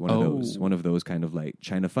 essentially. One of those kind of like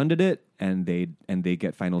China funded it and they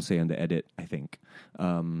get final say on the edit, I think.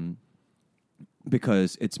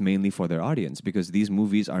 Because it's mainly for their audience. Because these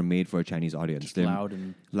movies are made for a Chinese audience. Just They're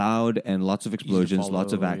loud and lots of explosions,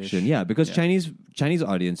 lots of follow-ish. action. Yeah, because Yeah. Chinese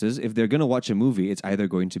audiences, if they're gonna watch a movie, it's either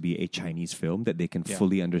going to be a Chinese film that they can Yeah.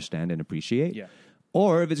 fully understand and appreciate. Yeah.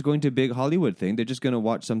 Or if it's going to a big Hollywood thing, they're just gonna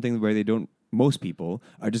watch something where they don't. Most people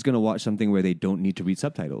are just going to watch something where they don't need to read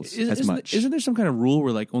subtitles as much. Isn't there some kind of rule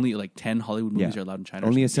where like only like 10 Hollywood movies are allowed in China? or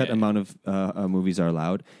Only a something? set amount of movies are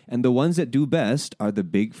allowed, and the ones that do best are the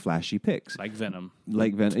big flashy picks, Like Venom.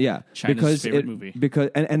 yeah, China's favorite movie. Because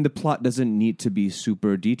and the plot doesn't need to be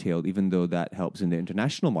super detailed, even though that helps in the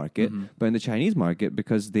international market, but in the Chinese market,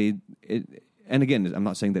 because and again, I'm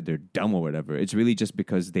not saying that they're dumb or whatever. It's really just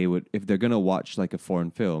because they would, if they're gonna watch like a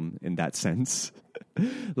foreign film in that sense,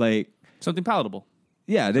 like. Something palatable.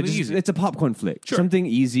 Yeah, Something easy. it's a popcorn flick. Sure. Something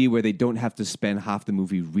easy where they don't have to spend half the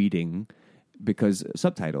movie reading because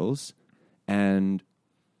subtitles. And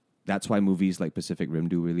that's why movies like Pacific Rim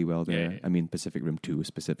do really well there. Yeah. I mean, Pacific Rim 2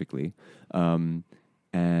 specifically.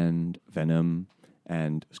 And Venom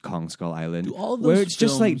and Kong Skull Island. Do all of where those it's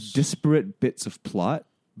just like films- disparate bits of plot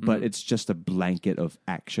but it's just a blanket of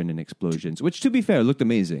action and explosions, which, to be fair, looked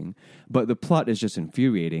amazing. But the plot is just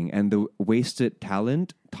infuriating, and the wasted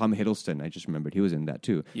talent. Tom Hiddleston, I just remembered, he was in that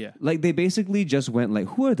too. Yeah. Like, they basically just went like,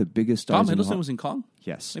 who are the biggest stars? Tom Hiddleston was in Kong?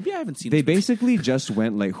 Yes. Maybe I haven't seen They this. basically just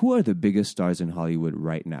went like, who are the biggest stars in Hollywood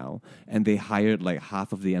right now? And they hired like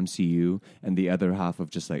half of the MCU and the other half of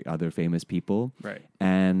just like other famous people. Right.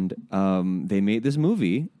 And they made this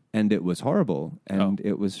movie, and it was horrible. And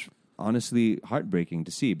it was honestly heartbreaking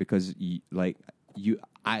to see because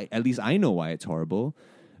at least I know why it's horrible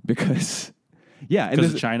because... Yeah,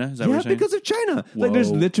 because of China? Is that what you're saying? because of China. Whoa. Like, there's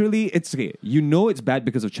literally, it's okay. You know it's bad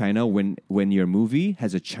because of China when your movie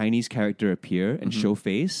has a Chinese character appear and show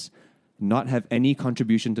face, not have any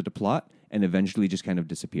contribution to the plot, and eventually just kind of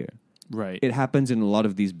disappear. Right. It happens in a lot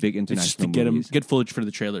of these big It's international just to movies. get footage for the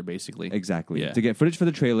trailer, basically. Exactly. Yeah. To get footage for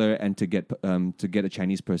the trailer and to get a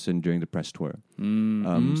Chinese person during the press tour.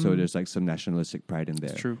 So there's like some nationalistic pride in there.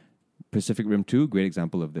 It's true. Pacific Rim 2, great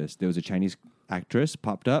example of this. There was a Chinese actress,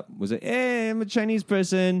 popped up, was like, hey, I'm a Chinese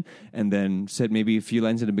person, and then said maybe a few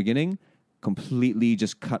lines in the beginning, completely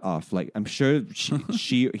just cut off. Like, I'm sure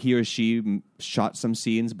he or she shot some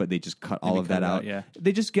scenes, but they just cut all of that out. Yeah.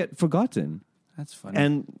 They just get forgotten. That's funny.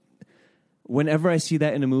 And whenever I see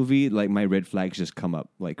that in a movie, like, my red flags just come up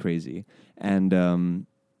like crazy. And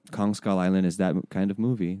Kong Skull Island is that kind of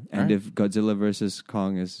movie. And Right. if Godzilla versus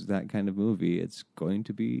Kong is that kind of movie, it's going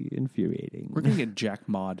to be infuriating. We're going to get Jack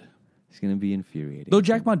Mod. It's going to be infuriating. Though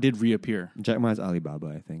Jack Mod did reappear. Jack Ma's Alibaba,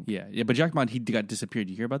 I think. Yeah, but Jack Mod, he got disappeared.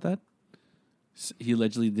 You hear about that? He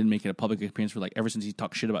allegedly didn't make it a public appearance for like ever since he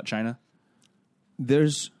talked shit about China.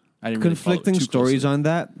 There's I didn't really follow it conflicting too stories closely. on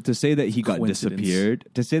that. To say that he got Coincidence. disappeared.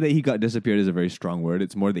 To say that he got disappeared is a very strong word.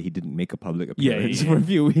 It's more that he didn't make a public Yeah, appearance yeah. for a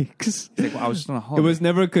few weeks. He's like, well, I was just on a It holiday. was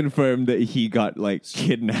never confirmed that he got like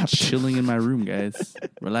kidnapped. chilling in my room, guys.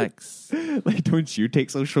 Relax. Like, don't you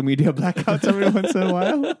take social media blackouts every once in a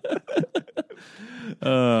while?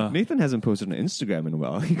 Nathan hasn't posted on Instagram in a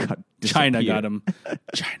while. He got China disappeared. got him.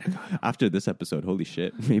 China got him. After this episode. Holy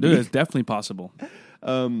shit. Maybe. Dude, it's definitely possible.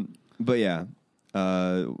 But yeah,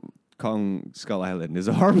 Kong Skull Island is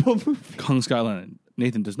a horrible movie. Kong Skull Island.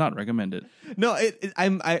 Nathan does not recommend it. No,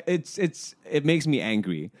 it makes me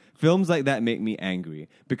angry. Films like that make me angry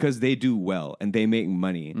because they do well and they make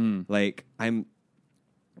money. Like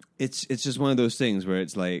it's just one of those things where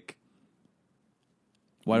it's like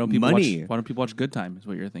Why don't people Money. Why don't people watch Good Time? Is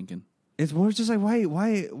what you're thinking. it's more just like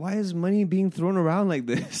why is money being thrown around like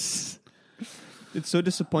this? It's so The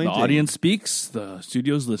disappointing. audience speaks. The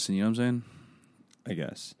studios listen. You know what I'm saying? I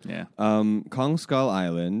guess. Yeah. Kong Skull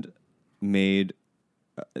Island made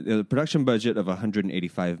a production budget of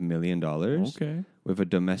 $185 million. Okay. With a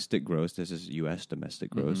domestic gross, this is U.S.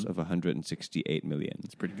 domestic gross, of $168 million.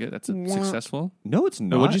 It's pretty good. That's successful. No, it's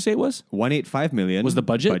not. What did you say it was? $185 million Was the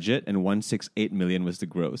budget? and $168 million was the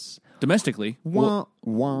gross. Domestically. What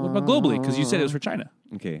about globally? Because you said it was for China.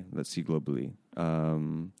 Okay, let's see globally.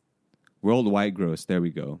 Worldwide gross, there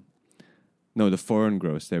we go. No, the foreign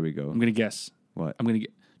gross, there we go. I'm going to guess. What? I'm going to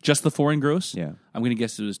get just the foreign gross? Yeah. I'm going to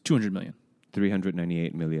guess it was 200 million.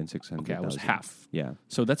 398,600,000. Okay, I was half. Yeah.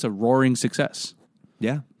 So that's a roaring success.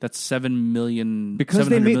 Yeah. That's 7 million. Because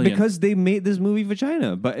 700 million. they made this movie for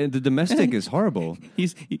China, but the domestic is horrible.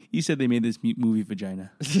 He said they made this movie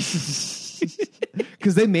vagina.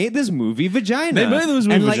 Because they made this movie vagina. They made this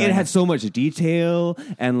movie and like it vagina. had so much detail,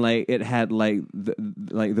 and like it had like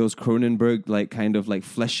like those Cronenberg like kind of like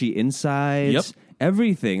fleshy insides. Yep.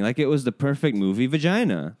 Everything like it was the perfect movie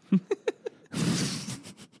vagina.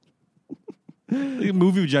 The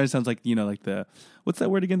movie vagina sounds like, you know, like the, what's that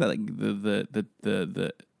word again? That like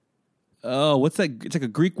the oh, what's that? It's like a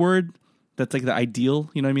Greek word that's like the ideal.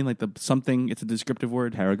 You know what I mean? Like the something. It's a descriptive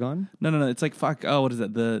word. Paragon. No. It's like fuck. Oh, what is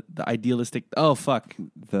that? The idealistic. Oh fuck.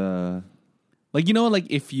 The Like, you know, like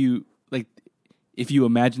if you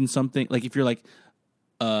imagine something, like if you're like,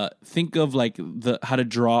 think of like how to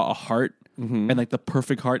draw a heart, and like the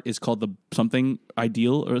perfect heart is called the something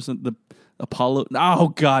ideal or something. The Apollo. Oh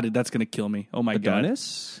God, that's gonna kill me. Oh my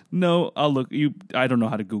Adonis. God. No, I'll look. I don't know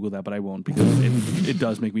how to Google that, but I won't because it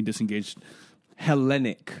does make me disengaged.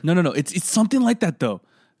 Hellenic. No. It's something like that though.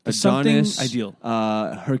 The Adonis, something ideal.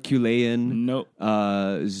 Herculean. No.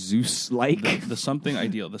 Zeus-like. The something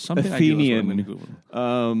ideal. The something ideal is what I'm gonna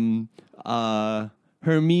Athenian. Google.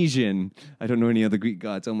 Hermesian. I don't know any other Greek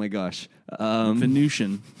gods. Oh my gosh.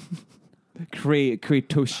 Venusian.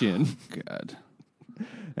 Cratosian. God.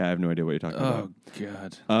 I have no idea what you're talking about. Oh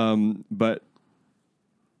God. But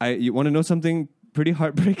you want to know something pretty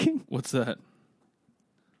heartbreaking What's that?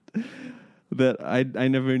 that I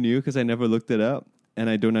never knew because I never looked it up, and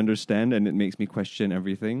I don't understand, and it makes me question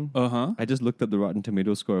everything. Uh-huh. I just looked up the Rotten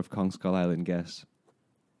Tomato score of Kong Skull Island. Guess.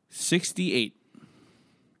 68.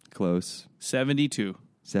 Close. 72.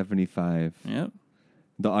 75. Yep.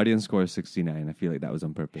 The audience score is 69. I feel like that was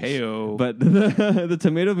on purpose. Heyo. But the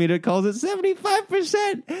tomato meter calls it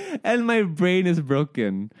 75%, and my brain is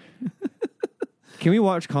broken. Can we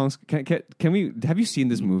watch Kong's? Can we? Have you seen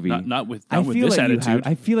this movie? Not with this attitude.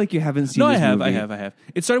 I feel like you haven't seen. No, this I have. movie. I have.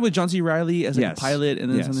 It started with John C. Reilly as like Yes. a pilot,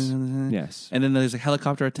 and then Yes. something. Yes. And then there's a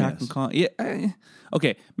helicopter attack Yes. in Kong. Yeah.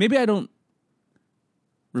 Okay. Maybe I don't.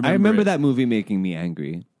 I remember it. that movie making me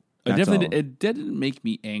angry. It That's definitely all. it didn't make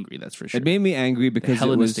me angry. That's for sure. It made me angry the because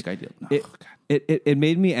Hellenistic ideal. No, It, God. it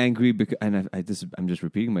made me angry because, and I'm just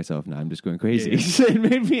repeating myself now. I'm just going crazy. Yeah. It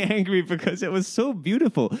made me angry because it was so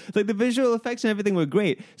beautiful. Like the visual effects and everything were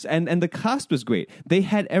great, and the cast was great. They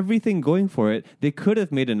had everything going for it. They could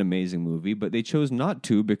have made an amazing movie, but they chose not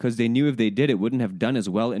to because they knew if they did, it wouldn't have done as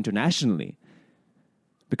well internationally.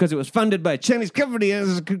 Because it was funded by a Chinese company.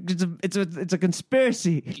 It's a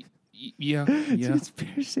conspiracy. Yeah. It's a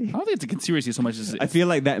conspiracy. I don't think it's a conspiracy so much as I feel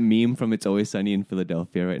like that meme from It's Always Sunny in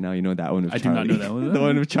Philadelphia right now. You know that one of I do Charlie. not know that one. The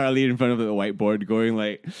one of Charlie in front of the whiteboard going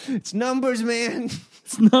like, "It's numbers, man."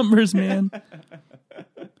 It's numbers, man.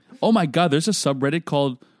 Oh my God! There's a subreddit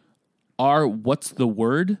called "R What's the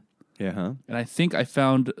Word," Yeah, huh? and I think I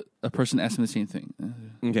found a person asking the same thing.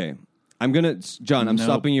 Okay. I'm Nope.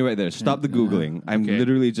 stopping you right there. Stop the Googling. I'm Okay.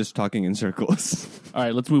 literally just talking in circles. All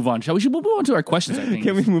right, let's move on. We should move on to our questions. I think.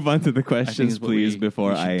 Can we move on to the I think questions, is what please, we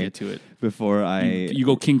before should I get to it. before I You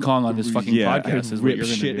go King Kong on this fucking podcast. Is what rip you're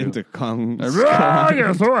shit gonna do. into Kong.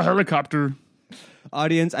 Yeah, throw a helicopter.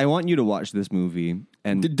 Audience, I want you to watch this movie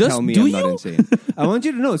and Does- tell me do I'm not you? insane. I want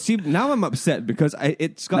you to know. See, now I'm upset because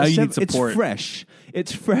it's got Now you need it's support. fresh.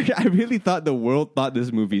 It's fresh. I really thought the world thought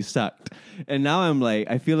this movie sucked, and now I'm like,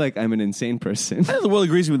 I feel like I'm an insane person. I think the world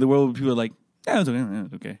agrees with me. The world people are like, yeah, it's okay. Yeah,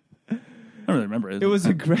 it's okay. I don't really remember it. It was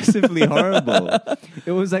aggressively horrible.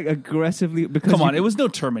 It was like aggressively because Come on, it was no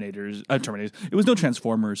Terminators. Terminators. It was no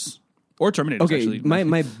Transformers or Terminators. Okay, actually.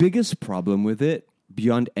 my biggest problem with it,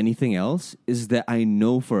 beyond anything else, is that I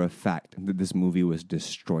know for a fact that this movie was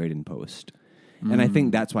destroyed in post. And I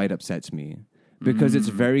think that's why it upsets me. Because it's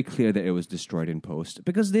very clear that it was destroyed in post.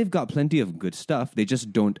 Because they've got plenty of good stuff. They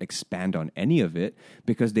just don't expand on any of it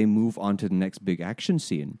because they move on to the next big action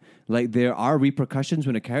scene. Like, there are repercussions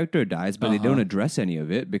when a character dies, but they don't address any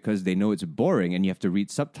of it because they know it's boring and you have to read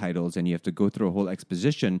subtitles and you have to go through a whole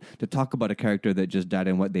exposition to talk about a character that just died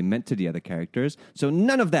and what they meant to the other characters. So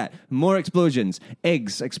none of that. More explosions,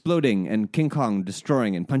 eggs exploding, and King Kong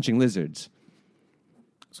destroying and punching lizards.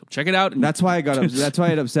 So check it out. That's why that's why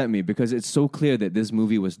it upset me because it's so clear that this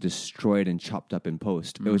movie was destroyed and chopped up in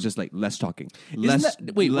post. It was just like less talking, less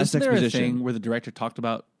Wait, less wasn't there a exposition. thing where the director talked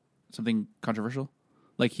about something controversial?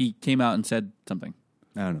 Like he came out and said something.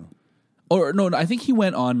 I don't know. Or no, I think he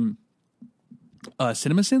went on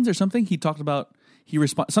CinemaSins or something. He talked about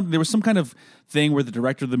something. There was some kind of thing where the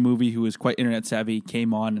director of the movie, who was quite internet savvy,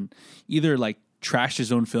 came on and either like trashed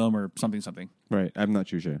his own film or something. Right, I'm not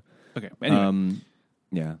too sure. Okay, anyway,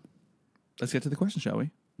 Yeah, let's get to the question, shall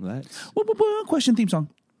we? let's. Question theme song.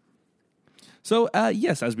 So,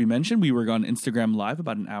 yes, as we mentioned, we were on Instagram Live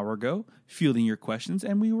about an hour ago, fielding your questions,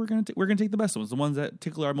 and we're gonna take the best ones, the ones that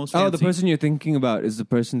tickle our most. Oh, fancy. the person you're thinking about is the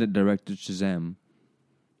person that directed Shazam.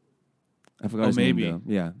 I forgot his maybe. name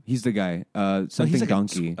though. Yeah, he's the guy. So Something he's like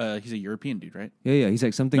donkey. He's a European dude, right? Yeah, he's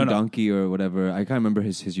like something No. donkey or whatever. I can't remember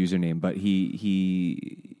his username, but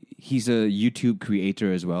he's a YouTube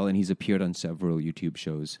creator as well, and he's appeared on several YouTube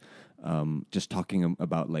shows, just talking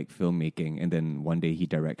about like filmmaking. And then one day he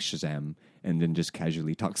directs Shazam, and then just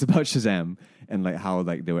casually talks about Shazam and like how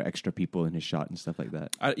like there were extra people in his shot and stuff like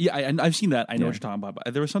that. I've seen that. I know Yeah. what you're talking about.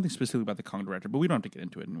 But there was something specific about the Kong director, but we don't have to get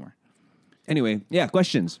into it anymore. Anyway, yeah,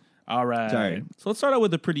 questions. All right. Sorry. So let's start out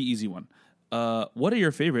with a pretty easy one. What are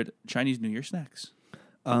your favorite Chinese New Year snacks?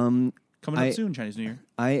 Coming up soon, Chinese New Year.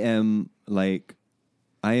 I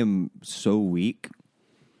am so weak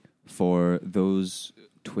for those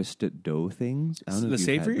twisted dough things. I don't know The if you've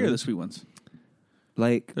had savory or the those. sweet ones?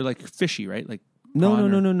 Like They're like fishy, right? Like no.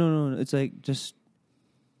 prawn or- It's like just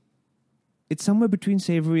it's somewhere between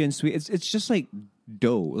savory and sweet. It's just like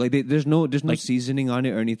dough. Like there's no Like- seasoning on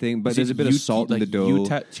it or anything. But Is there's it a bit of salt in the dough.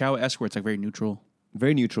 Chow-esque where it's like very neutral.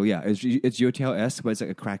 Very neutral. Yeah, it's youtiao-esque, but it's like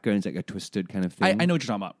a cracker and it's like a twisted kind of thing. I know what you're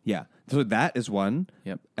talking about. Yeah. So that is one.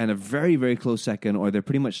 Yep. And a very, very close second, or they're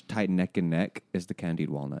pretty much tied neck and neck, is the candied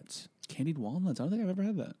walnuts. Candied walnuts. I don't think I've ever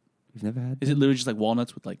had that. You've never had? Is it literally just like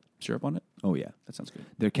walnuts with like syrup on it? Oh yeah. That sounds good.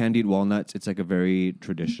 They're candied walnuts. It's like a very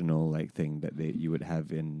traditional like thing that you would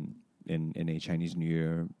have in in a Chinese New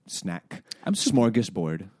Year snack I'm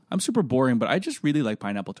smorgasbord. I'm super boring, but I just really like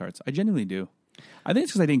pineapple tarts. I genuinely do. I think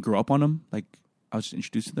it's because I didn't grow up on them. Like, I was just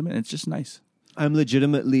introduced to them, and it's just nice. I'm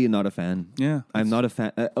legitimately not a fan. Yeah. I'm not a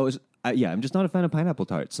fan. I'm just not a fan of pineapple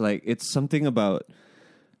tarts. Like, it's something about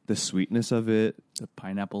the sweetness of it. The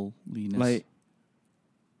pineapple-liness. Like,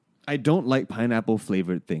 I don't like pineapple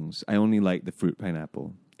flavored things. I only like the fruit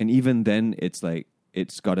pineapple. And even then, it's like,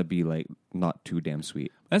 it's got to be like not too damn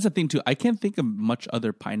sweet. That's the thing, too. I can't think of much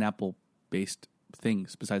other pineapple-based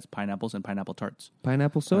things besides pineapples and pineapple tarts.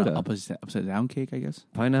 Pineapple soda. Upside down cake, I guess.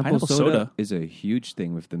 Pineapple soda is a huge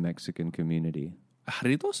thing with the Mexican community.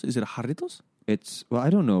 Jarritos? Is it Jarritos? It's, well, I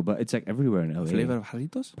don't know, but it's like everywhere in LA. Flavor of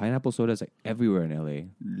Jarritos? Pineapple soda is like everywhere in LA.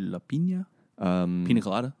 La Piña? Pina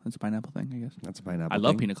colada. That's a pineapple thing, I guess. That's a pineapple I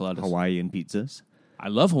love thing. pina coladas. Hawaiian pizzas. I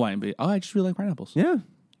love Hawaiian, but I just really like pineapples. Yeah.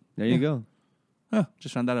 There you go. Huh,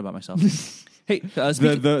 just found that about myself. Hey,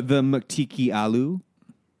 The Maktiki Alu.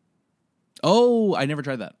 Oh, I never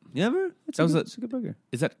tried that. You ever? It's a good burger.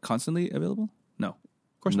 Is that constantly available? No.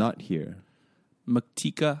 Of course not. Not here.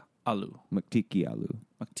 Maktika alu. Maktiki Alu.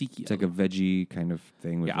 Maktiki It's like a veggie kind of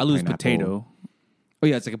thing. With alu is pineapple. potato. Oh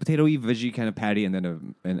yeah, it's like a potato-y veggie kind of patty and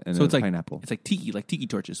then So it's like pineapple. It's like tiki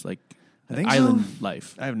torches, like I think island so.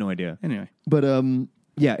 life. I have no idea. Anyway, But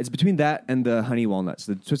yeah, it's between that and the honey walnuts,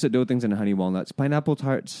 the twisted dough things and the honey walnuts. Pineapple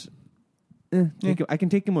tarts, I can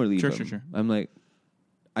take them or leave them. Sure. I'm like,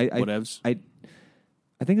 whatevs.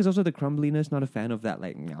 I think it's also the crumbliness. Not a fan of that.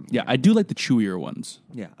 Like, Yeah, I do like the chewier ones.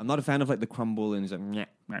 yeah, I'm not a fan of like the crumble and it's like,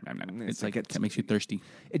 It's like it makes you thirsty.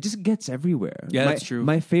 it just gets everywhere. Yeah, that's true.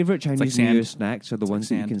 My favorite Chinese New sand. Year snacks are the ones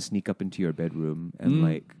that you sand. can sneak up into your bedroom and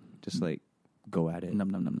like just like go at it.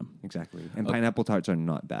 Num. Exactly. And pineapple tarts are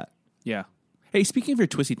not that. Yeah. Hey, speaking of your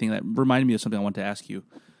twisty thing, that reminded me of something I wanted to ask you.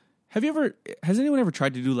 Has anyone ever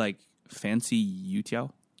tried to do like fancy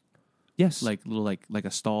youtiao? Yes. Like little like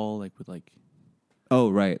a stall like with like Oh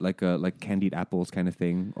right, like candied apples kind of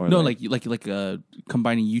thing, or no, like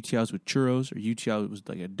combining youtiaos with churros, or youtiao was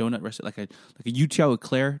like a donut recipe, like a youtiao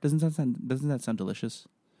eclair. Doesn't that sound delicious?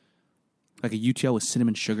 Like a youtiao with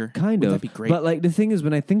cinnamon sugar, kind Wouldn't of. that be great? But like the thing is,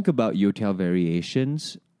 when I think about youtiao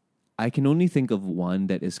variations, I can only think of one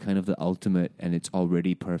that is kind of the ultimate, and it's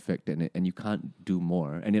already perfect, and you can't do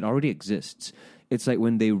more, and it already exists. It's like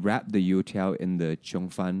when they wrap the youtiao in the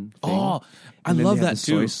chongfan thing. Oh, I and then love they have that the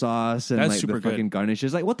too. soy sauce and That's like super the fucking good.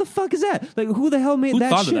 garnishes. Like, what the fuck is that? Like, who the hell made Who that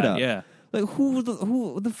thought of shit that? up? Yeah. Like, who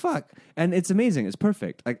the fuck? And it's amazing. It's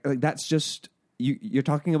perfect. Like that's just you're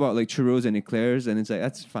talking about like churros and eclairs, and it's like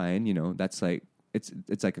that's fine. You know, that's like it's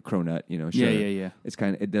like a cronut. You know, sure. Yeah. It's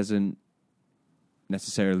kind of, it doesn't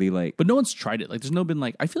necessarily like, But no one's tried it. Like, there's no been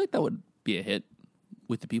like. I feel like that would be a hit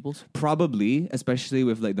with the peoples. probably, especially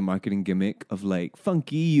with like the marketing gimmick of like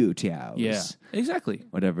funky youtiaos. Yeah, exactly.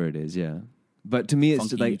 Whatever it is, yeah. But to me, it's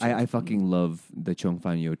Funky like youtiao. I fucking love the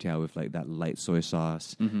chongfan youtiao with like that light soy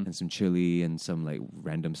sauce and some chili and some like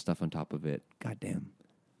random stuff on top of it. God damn.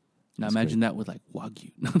 Now That's imagine that with like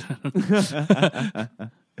wagyu.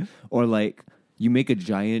 Or like you make a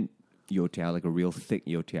giant youtiao, like a real thick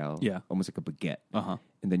youtiao, Yeah. almost like a baguette, Uh-huh.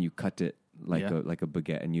 and then you cut it like Yeah. a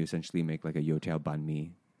baguette, and you essentially make like a youtiao banh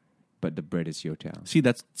mi, but the bread is youtiao. See,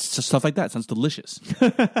 that's stuff like that sounds delicious.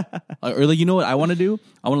 Or like, you know what I want to do?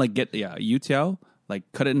 I want to like get youtiao,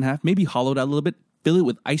 like cut it in half, maybe hollow it out a little bit, fill it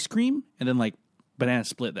with ice cream, and then like banana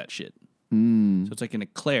split that shit. So it's like an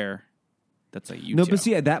eclair. That's like youtiao. No, but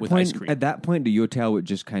see, at that with ice point, cream. the youtiao would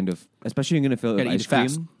just kind of, especially you're gonna fill it with Gotta eat ice it cream.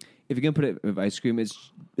 fast. If you're gonna put it with ice cream,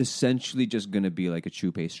 it's essentially just gonna be like a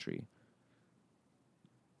chew pastry.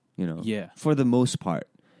 You know, Yeah. for the most part.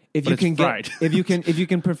 If But you it's can fried. if you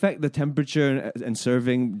can perfect the temperature and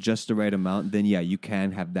serving just the right amount, then yeah, you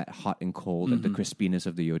can have that hot and cold and the crispiness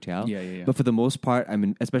of the youtiao. Yeah. But for the most part,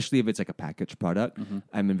 especially if it's like a packaged product,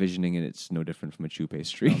 I'm envisioning it's no different from a chew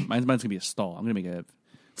pastry. Mine's gonna be a stall. I'm gonna make a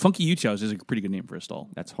funky youtiaos is a pretty good name for a stall.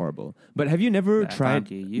 That's horrible. But have you never That tried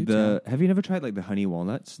funky youtiao. Have you never tried like the honey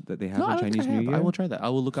walnuts that they have No, I on don't think Chinese I New have. Year? I will try that. I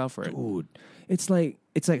will look out for it. Dude, it's like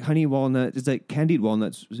honey walnut. It's like candied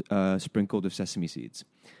walnuts sprinkled with sesame seeds,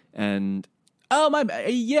 and Oh my,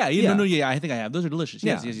 yeah. Yeah. I think I have. Those are delicious.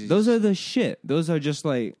 Yes. those are the shit. Those are just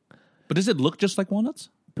like But does it look just like walnuts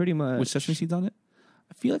pretty much with sesame seeds on it?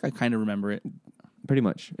 I feel like I kind of remember it. Pretty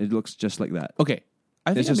much, it looks just like that. Okay. I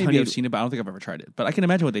think It's just maybe honey- I've seen it, but I don't think I've ever tried it. But I can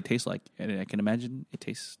imagine what they taste like, and I can imagine it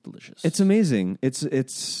tastes delicious. It's amazing.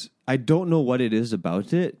 It's. I don't know what it is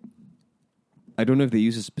about it. I don't know if they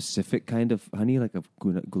use a specific kind of honey, like a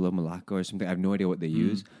gula melaka or something. I have no idea what they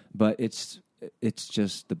use, but it's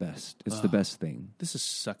just the best. It's the best thing. This is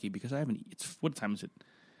sucky because I haven't. It's what time is it?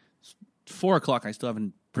 4 o'clock. I still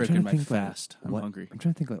haven't broken my fast. I'm hungry. I'm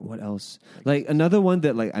trying to think like what else. Like another one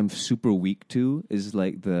that like I'm super weak to is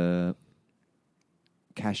like the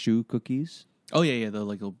cashew cookies. Oh yeah, the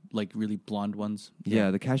like really blonde ones.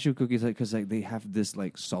 Yeah, the cashew cookies, like because like they have this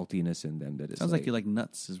like saltiness in them that is Sounds like you like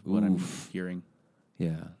nuts, is what I'm hearing.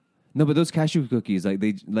 Yeah, no, but those cashew cookies, like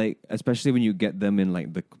they like especially when you get them in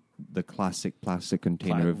like the classic plastic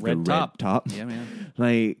container of red the red top. Yeah, man.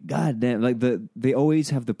 Like goddamn, like they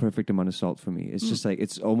always have the perfect amount of salt for me. It's just like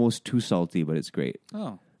it's almost too salty, but it's great.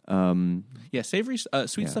 Oh, yeah, savory,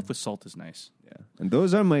 sweet stuff with salt is nice. Yeah, and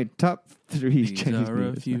those are my top 3 These Chinese are New a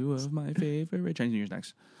Year few snacks. of my favorite Chinese New Year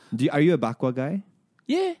snacks. Are you a bakwa guy?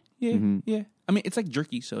 Yeah. I mean, it's like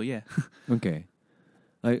jerky, so yeah. Okay,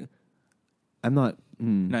 like I'm not.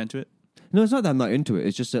 Not into it. No, it's not that I'm not into it.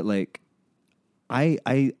 It's just that like I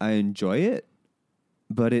enjoy it,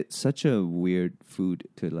 but it's such a weird food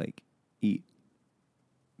to like eat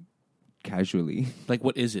casually. Like,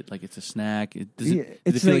 what is it? Like, it's a snack. Does it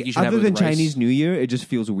It's feel like, like you should have other it with than rice? Chinese New Year, it just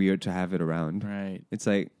feels weird to have it around. Right. It's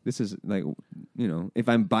like this is like if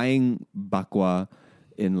I'm buying bakwa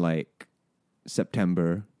in like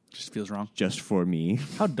September Just feels wrong. just for me,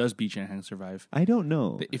 How does Beach and Hang survive? I don't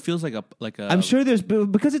know. It feels like a. I'm sure there's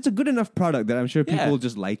because it's a good enough product that I'm sure Yeah. people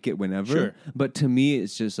just like it whenever. Sure. But to me,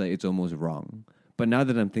 it's just like it's almost wrong. But now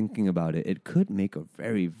that I'm thinking about it, it could make a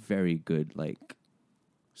very, very good like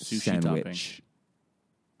Sushi sandwich.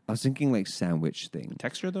 I was thinking like sandwich thing.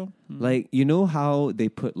 texture though. Like you know how they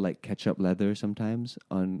put like ketchup leather sometimes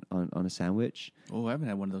on a sandwich. Oh, I haven't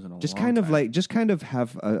had one of those in a Just long kind of time. like just kind of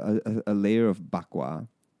have a layer of bakwa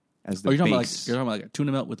as the Oh, you're talking base. about like a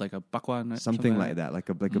tuna melt with like a bakwa in it, Something like that, like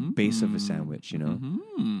a base of a sandwich, you know.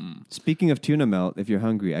 Speaking of tuna melt, if you're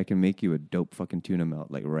hungry, I can make you a dope fucking tuna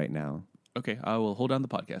melt like right now. Okay, I will hold on the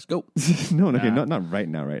podcast. Go. No, okay, Nah. not right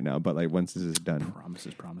now, but like once this is done.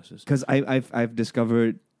 Promises. Because I've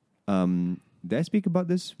discovered. Did I speak about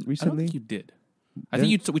this I don't recently think you did. I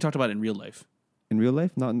think we talked about it in real life. in real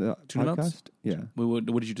life, not in the Tuna podcast? melts? Yeah, What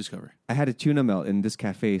did you discover? I had a tuna melt in this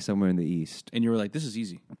cafe somewhere in the east, And you were like, "This is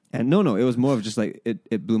easy." and no, it was more of just like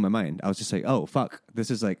it blew my mind. I was just like, oh fuck,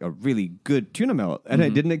 this is like a really good tuna melt, and I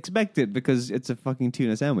didn't expect it because it's a fucking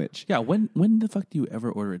tuna sandwich. Yeah. When the fuck do you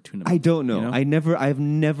ever order a tuna melt? I don't know. You know? I've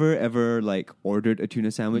never ever like ordered a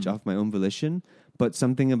tuna sandwich off my own volition, but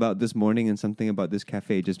something about this morning and something about this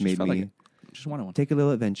cafe just made felt me like it. Just wanted one. take a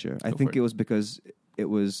little adventure. I Go think for it. it was because it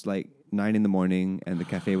was like 9 a.m. and the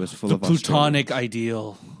cafe was full The of plutonic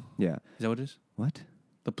ideal. Australians. Yeah. Is that what it is? What?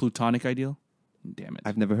 The plutonic ideal? Damn it.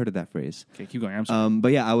 I've never heard of that phrase. Okay, keep going. I'm sorry.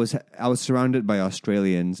 But yeah, I was surrounded by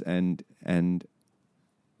Australians and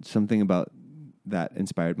something about that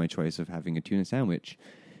inspired my choice of having a tuna sandwich.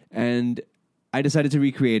 And I decided to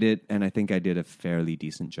recreate it, and I think I did a fairly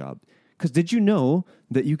decent job. Because did you know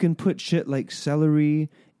that you can put shit like celery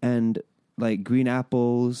and like green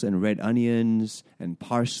apples and red onions and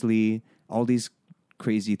parsley, all these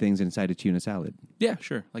crazy things inside a tuna salad? Yeah,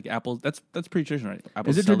 sure. Like apples. That's pretty traditional, right?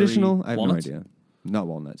 Apples, Is it celery, traditional? I have walnuts? no idea. Not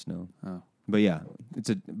walnuts, no. Oh. But yeah,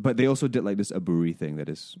 but they also did like this aburi thing that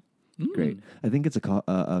is great. I think it's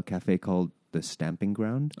a cafe called the Stamping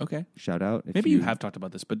Ground. Okay. Shout out. If Maybe you have talked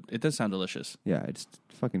about this, but it does sound delicious. Yeah, it's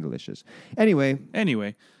fucking delicious. Anyway,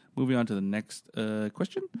 Moving on to the next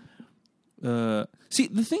question. See,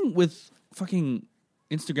 the thing with fucking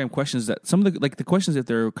Instagram questions is that some of the questions, if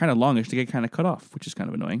they're kind of longish, they get kind of cut off, which is kind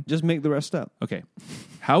of annoying. just make the rest up. Okay.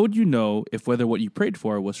 How would you know if whether what you prayed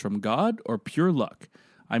for was from God or pure luck?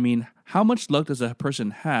 I mean, how much luck does a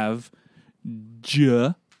person have?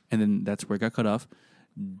 And then that's where it got cut off.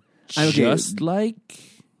 Okay. Just like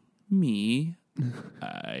me,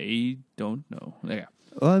 I don't know. Yeah.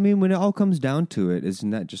 Well, I mean, when it all comes down to it, isn't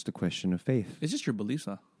that just a question of faith? It's just your beliefs,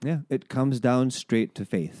 huh? Yeah, it comes down straight to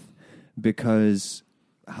faith. Because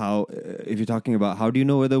if you're talking about how do you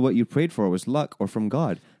know whether what you prayed for was luck or from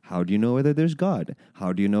God? How do you know whether there's God?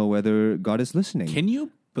 How do you know whether God is listening? Can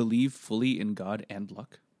you believe fully in God and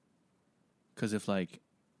luck? Because if like,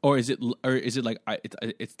 or is it like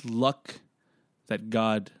it's luck that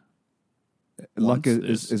God luck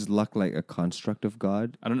wants is luck like a construct of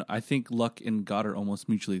God? I don't know. I think luck and God are almost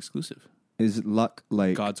mutually exclusive. Is luck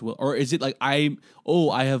like God's will, or is it like I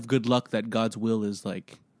have good luck that God's will is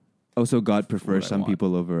like? Oh, so God prefers What I some want.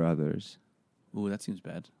 people over others. Ooh, that seems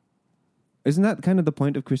bad. Isn't that kind of the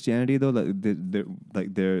point of Christianity, though?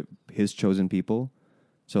 Like they're His chosen people,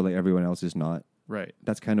 so like everyone else is not. Right.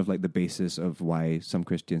 That's kind of like the basis of why some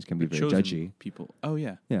Christians can be very Chosen judgy. people. Oh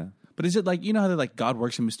yeah. Yeah. But is it like, you know how they're like God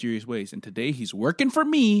works in mysterious ways, and today He's working for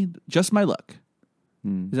me, just my luck.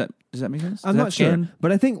 Does that make sense? I'm Does that not sure, scan?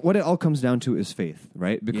 but I think what it all comes down to is faith,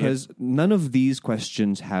 right? Because none of these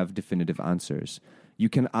questions have definitive answers. You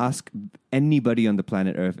can ask anybody on the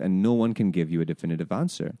planet Earth, and no one can give you a definitive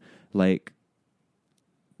answer. Like,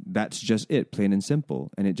 that's just it, plain and simple.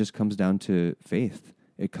 And it just comes down to faith.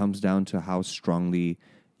 It comes down to how strongly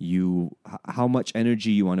how much energy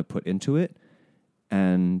you want to put into it,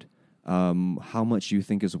 and how much you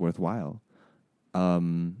think is worthwhile.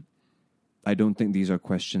 I don't think these are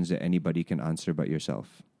questions that anybody can answer but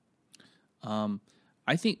yourself.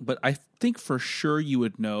 I think for sure you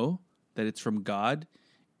would know that it's from God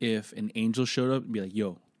if an angel showed up and be like,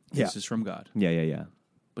 "Yo, this is from God." Yeah.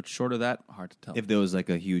 But short of that, hard to tell. If there was like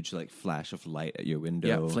a huge like flash of light at your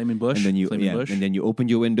window, flaming bush, and then you bush. and then you opened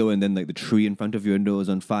your window, and then like the tree in front of your window was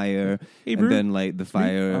on fire, Hey, bro. and then like the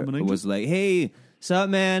fire I'm an angel. was like, "Hey, sup,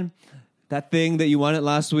 man? That thing that you wanted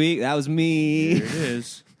last week, that was me." Here it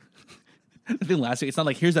is. The thing last week, it's not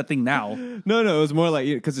like here's that thing now. No, it was more like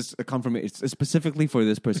because it's a confirmation. It's specifically for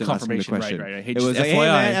this person asking the confirmation, question. right. Hey, It was just like, "Hey,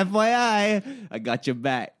 FYI. man, FYI, I got your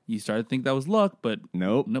back." You started to think that was luck, but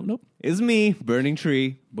Nope. It's It's me, burning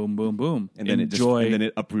tree, boom, boom, boom. and then Enjoy and then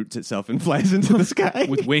it uproots itself and flies into the sky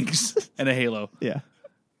with wings and a halo. yeah.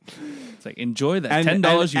 It's like enjoy that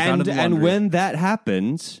 $10 you found in the laundry. And when that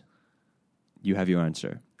happens, you have your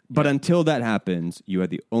answer. But until that happens, you are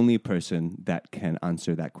the only person that can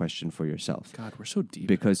answer that question for yourself. God, we're so deep.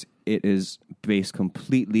 Because it is based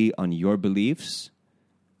completely on your beliefs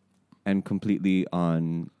and completely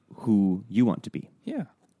on who you want to be. Yeah.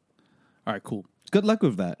 All right, cool. Good luck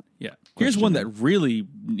with that. Yeah. Here's one that really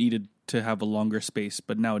needed to have a longer space,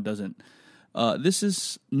 but now it doesn't. This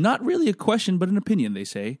is not really a question, but an opinion, they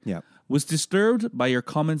say. Yeah. Was disturbed by your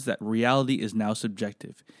comments that reality is now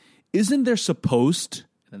subjective. Isn't there supposed...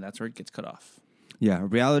 And that's where it gets cut off. Yeah,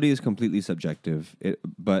 reality is completely subjective.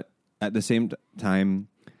 But at the same time,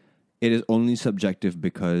 it is only subjective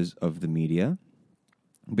because of the media.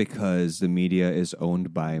 Because the media is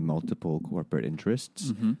owned by multiple corporate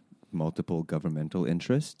interests, multiple governmental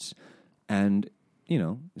interests. And,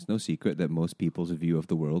 it's no secret that most people's view of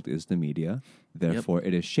the world is the media. Therefore,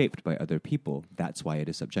 it is shaped by other people. That's why it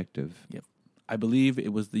is subjective. Yep. I believe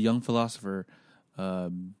it was the young philosopher,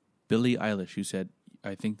 Billie Eilish, who said,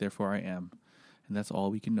 "I think, therefore I am." And that's all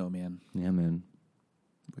we can know, man. Yeah, man.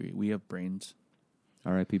 We have brains.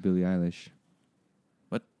 R.I.P. Billie Eilish.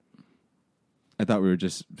 What? I thought we were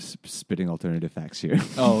just spitting alternative facts here.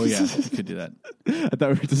 Oh, yeah. We could do that. I thought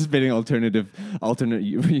we were just spitting alternate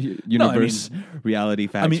universe reality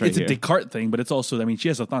facts. It's here. a Descartes thing, but it's also, she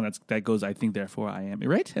has a thought that goes, "I think, therefore I am."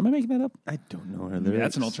 Right? Am I making that up? I don't know her Maybe lyrics.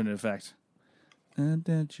 that's an alternative fact.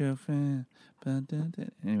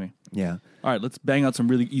 Anyway. Yeah. All right, let's bang out some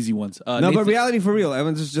really easy ones. But reality for real. I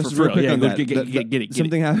want to just For real real. quick Yeah, on go that. get it.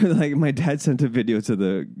 Something happened. Like my dad sent a video to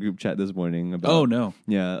the group chat this morning about. Oh no.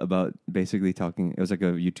 Yeah, about basically talking. It was like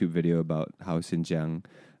a YouTube video about how Xinjiang,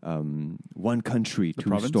 one country, two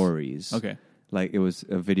province? stories. Okay. Like it was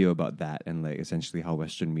a video about that, and like essentially how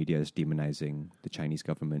Western media is demonizing the Chinese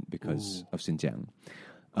government because of Xinjiang.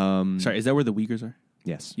 Sorry, is that where the Uyghurs are?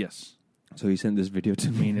 Yes. Yes. So he sent this video to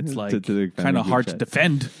me. It's like to the kind family of hard group to chat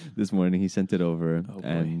defend. this morning. He sent it over, Oh, boy.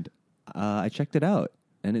 and I checked it out.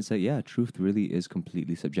 And it's like, yeah, truth really is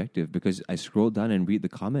completely subjective, because I scroll down and read the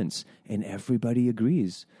comments, and everybody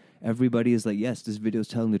agrees. Everybody is like, yes, this video is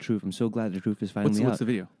telling the truth. I'm so glad the truth is finally out. What's the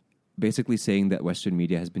video? Basically saying that Western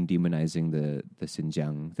media has been demonizing the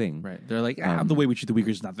Xinjiang thing. Right. They're like, the way we treat the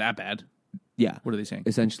Uyghurs is not that bad. Yeah. What are they saying?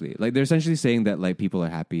 Essentially. Like, they're essentially saying that, like, people are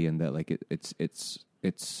happy and that, like, it's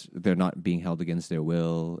they're not being held against their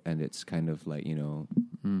will, and it's kind of like,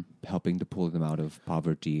 helping to pull them out of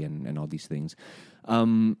poverty and all these things.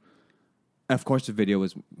 Of course, the video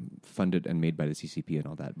was funded and made by the CCP and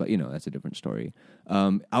all that, but, that's a different story.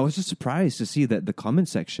 I was just surprised to see that the comment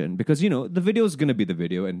section, because, the video is going to be the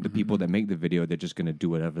video, and the people that make the video, they're just going to do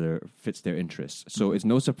whatever fits their interests. So it's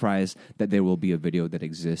no surprise that there will be a video that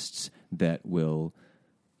exists that will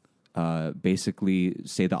basically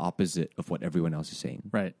say the opposite of what everyone else is saying.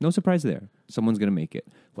 Right. No surprise there. Someone's going to make it.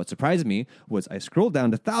 What surprised me was I scrolled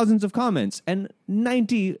down to thousands of comments, and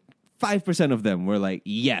 95% of them were like,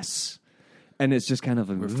 yes. And it's just kind of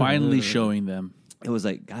like, We're finally showing them. It was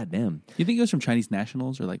like, God damn. You think it was from Chinese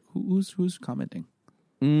nationals, or like who's commenting?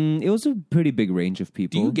 It was a pretty big range of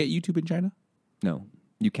people. Do you get YouTube in China? No.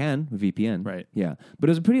 You can, VPN. Right. Yeah. But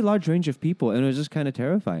it was a pretty large range of people, and it was just kind of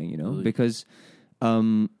terrifying, Really? because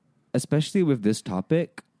especially with this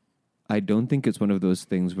topic, I don't think it's one of those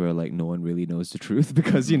things where, like, no one really knows the truth,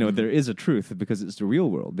 because, there is a truth, because it's the real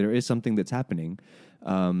world. There is something that's happening.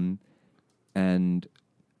 And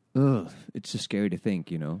it's just scary to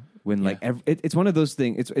think, you know, when like it's one of those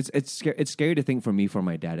things. It's scary to think for me, for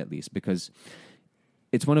my dad at least, because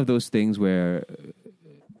it's one of those things where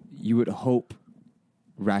you would hope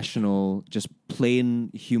rational, just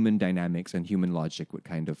plain human dynamics and human logic would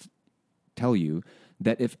kind of tell you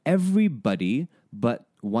that if everybody but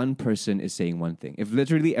one person is saying one thing, if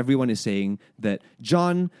literally everyone is saying that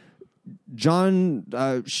John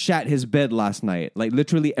shat his bed last night, like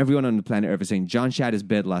literally everyone on the planet Earth is saying John shat his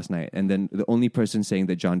bed last night, and then the only person saying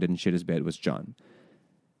that John didn't shit his bed was John.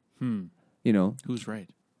 You know, who's right?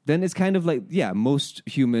 Then it's kind of like, yeah, most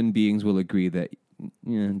human beings will agree that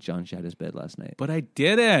John shat his bed last night. But I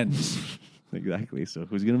didn't. Exactly. So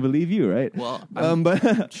who's going to believe you, right? Well, but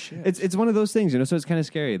it's one of those things, you know. So it's kind of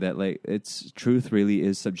scary that like it's truth really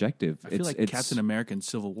is subjective. I feel like Captain America in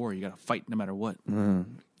Civil War. You got to fight no matter what,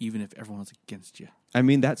 even if everyone's against you. I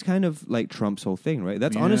mean, that's kind of like Trump's whole thing, right?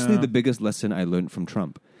 That's honestly the biggest lesson I learned from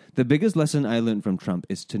Trump. The biggest lesson I learned from Trump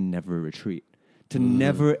is to never retreat, to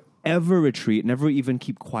never ever retreat, never even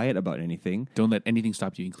keep quiet about anything. Don't let anything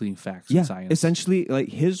stop you, including facts and science. Essentially, like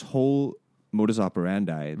his whole modus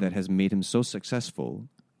operandi that has made him so successful,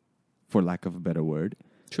 for lack of a better word.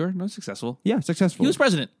 Sure, not successful. Yeah, successful. He was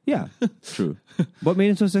president. Yeah, true. What made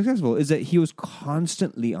him so successful is that he was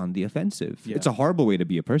constantly on the offensive. Yeah. It's a horrible way to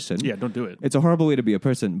be a person. Yeah, don't do it. It's a horrible way to be a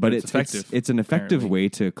person, but it's effective. It's an effective Apparently. way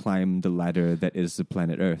to climb the ladder that is the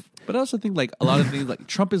planet Earth. But I also think like a lot of things, like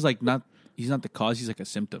Trump is like not. He's not the cause. He's like a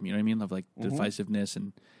symptom. You know what I mean? Of like divisiveness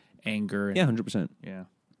and anger. And, Yeah, 100%. Yeah.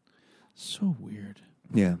 So weird.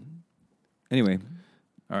 Yeah. Anyway,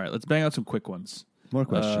 All right, let's bang out some quick ones. more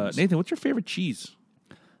questions. Nathan, what's your favorite cheese?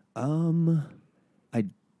 I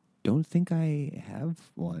don't think I have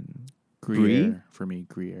one. Gruyere for me.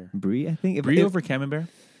 Gruyere. Brie, I think. Brie over Camembert.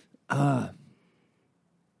 I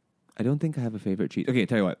don't think I have a favorite cheese. Okay,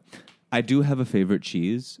 tell you what. I do have a favorite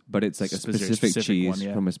cheese, but it's like a specific cheese one,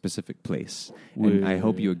 yeah. from a specific place. And I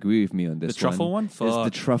hope you agree with me on this The truffle one? It's the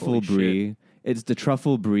Fuck, truffle holy brie. shit. It's the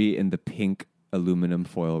truffle brie in the pink aluminum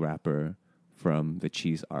foil wrapper from the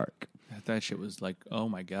Cheese Arc. That shit was like, oh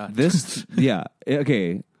my god. This, yeah,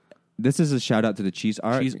 okay. This is a shout out to the Cheese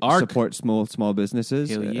Arc. Cheese Arc. Support small businesses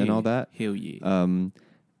Hell yeah. and all that. Hell yeah.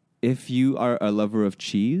 If you are a lover of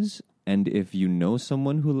cheese, and if you know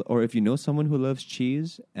someone who loves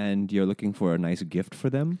cheese, and you're looking for a nice gift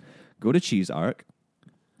for them, go to Cheese Arc.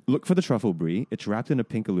 Look for the truffle brie. It's wrapped in a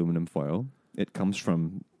pink aluminum foil. It comes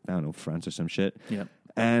from, I don't know, France or some shit. Yep.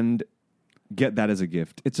 And get that as a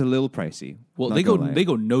gift. It's a little pricey. Well, not they gonna lie.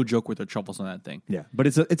 go no joke with their truffles on that thing. Yeah, but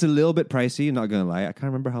it's a little bit pricey. Not gonna lie, I can't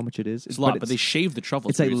remember how much it is. It's a lot, but they shave the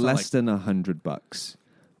truffles. It's like for you. less than $100,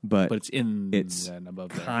 but it's in it's and above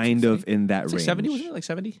that. kind of in that It's range. like 70, wasn't it? Like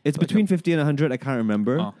 70? It's between 50 and 100. I can't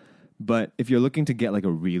remember. Oh. But if you're looking to get like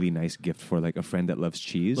a really nice gift for like a friend that loves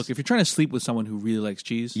cheese, Look, if you're trying to sleep with someone who really likes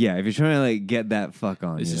cheese, yeah, if you're trying to like get that fuck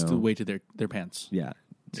on, this you is know, the way to their pants. yeah,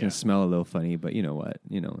 it's Yeah. gonna smell a little funny, but you know what,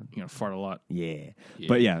 You're gonna fart a lot. yeah. Yeah.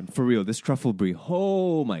 But yeah, for real, this truffle brie,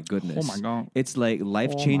 oh my goodness, Oh my God. it's like life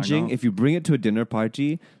Oh my changing. God. If you bring it to a dinner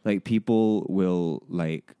party, like people will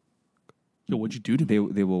like Yo, what'd you do to me?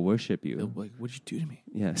 they will worship They'll you. be like, what'd you do to me?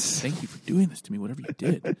 Yes. Thank you for doing this to me. Whatever you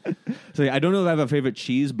did. So yeah, I don't know if I have a favorite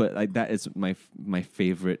cheese, but like that is my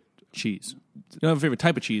favorite. Cheese. You don't have a favorite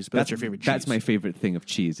type of cheese, but that's your favorite cheese. That's my favorite thing of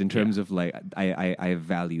cheese in terms of like I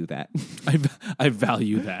value that. I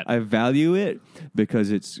value that. I value it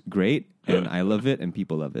because it's great and I love it and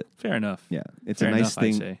people love it. Fair enough. Yeah, it's Fair a nice enough, I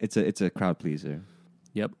thing. say. It's a crowd pleaser.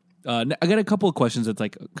 Yep. I got a couple of questions that's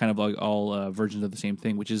like kind of like all versions of the same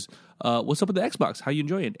thing, which is what's up with the Xbox? How you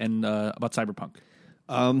enjoy it? And about Cyberpunk.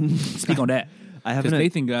 Speak on that. I haven't Because had,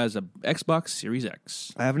 Nathan has a Xbox Series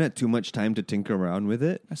X. I haven't had too much time to tinker around with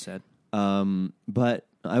it. I said. But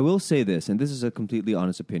I will say this, and this is a completely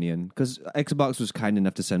honest opinion, because Xbox was kind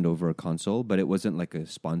enough to send over a console, but it wasn't like a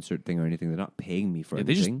sponsored thing or anything. They're not paying me for Yeah,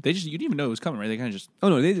 they anything. just you didn't even know it was coming, right? They kind of just Oh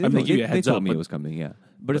no, they give you a heads told up, me but- it was coming. Yeah,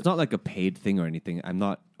 but it's not like a paid thing or anything. I'm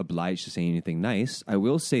not obliged to say anything nice. I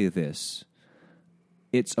will say this: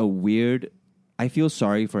 it's a weird. I feel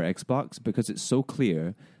sorry for Xbox because it's so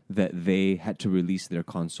clear that they had to release their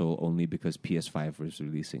console only because PS5 was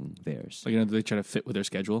releasing theirs. like, they try to fit with their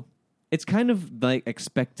schedule. It's kind of like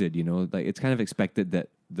expected, you know, like it's kind of expected that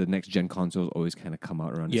the next gen consoles always kind of come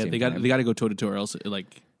out around. Yeah, the same they got time. they got to go toe to toe, or else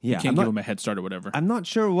like Yeah, you can't I'm give not- them a head start or whatever. I'm not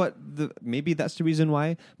sure what maybe that's the reason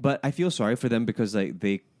why, but I feel sorry for them because like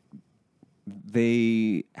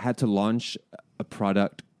they had to launch a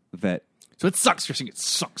product that So it sucks. You're saying it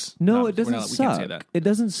sucks. no, No, it doesn't we suck. can't say that. It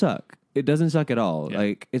doesn't suck. It doesn't suck at all. Yeah.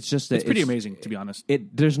 Like it's just that It's pretty amazing, to be honest.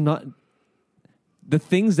 There's not. the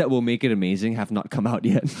things that will make it amazing have not come out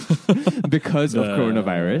yet because of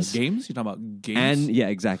coronavirus. Games? You're talking about games? And yeah,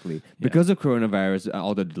 exactly. Because of coronavirus,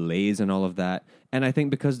 all the delays and all of that. And I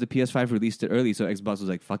think because the PS5 released it early, so Xbox was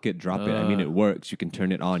like, fuck it, drop it. I mean, it works. You can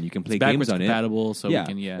turn it on. You can play games on it. It's backwards compatible, so we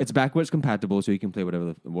can, It's backwards compatible, so you can play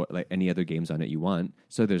like any other games on it you want.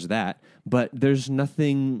 So there's that. But there's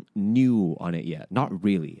nothing new on it yet. Not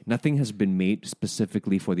really. Nothing has been made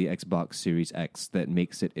specifically for the Xbox Series X that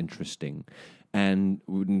makes it interesting. And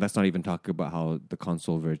let's not even talk about how the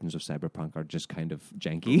console versions of Cyberpunk are just kind of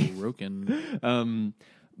janky. Broken.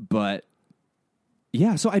 But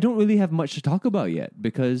yeah, so I don't really have much to talk about yet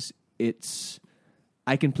because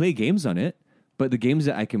I can play games on it, but the games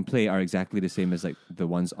that I can play are exactly the same as like the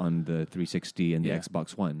ones on the 360 and the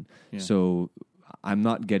Xbox One. Yeah. So I'm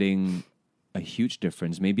not getting a huge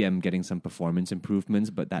difference. Maybe I'm getting some performance improvements,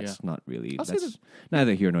 but that's not really, that's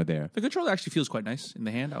neither here nor there. The controller actually feels quite nice in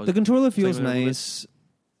the hand. The controller feels nice.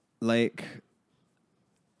 Like,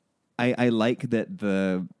 I like that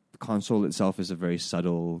the console itself is a very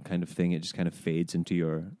subtle kind of thing. It just kind of fades into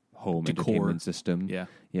your home entertainment system.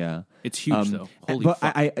 Yeah. It's huge though. Holy but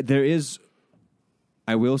fuck.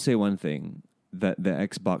 I will say one thing, that the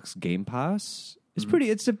Xbox Game Pass is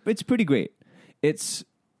it's pretty great. It's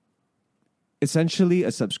essentially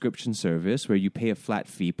a subscription service where you pay a flat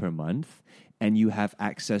fee per month and you have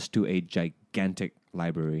access to a gigantic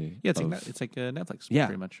library. Yeah, it's like Netflix,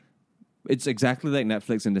 pretty much. It's exactly like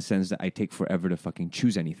Netflix in the sense that I take forever to fucking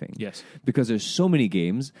choose anything. Yes. Because there's so many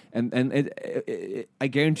games, and I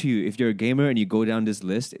guarantee you, if you're a gamer and you go down this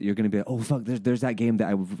list, you're going to be like, oh, fuck, there's that game that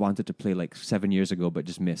I wanted to play like 7 years ago but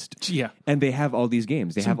just missed. Yeah. And they have all these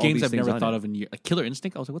games. They have all games these I've things never on thought it. of in years. Like Killer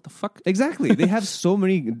Instinct, I was like, what the fuck? Exactly. They have so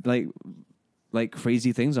many like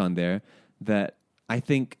crazy things on there that I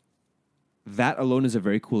think that alone is a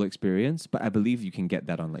very cool experience, but I believe you can get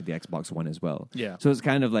that on like the Xbox One as well. Yeah. So it's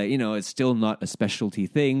kind of like, it's still not a specialty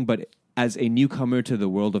thing, but as a newcomer to the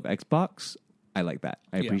world of Xbox, I like that.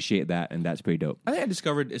 I appreciate that, and that's pretty dope. I think I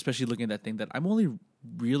discovered, especially looking at that thing, that I'm only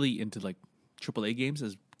really into like AAA games,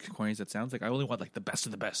 as corny as that sounds. Like I only want like the best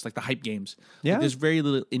of the best, like the hype games. Yeah. Like, there's very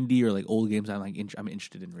little indie or like old games I'm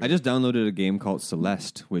interested in. Really. I just downloaded a game called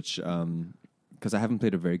Celeste, which because I haven't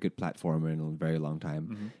played a very good platformer in a very long time.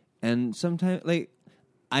 Mm-hmm. And sometimes, like,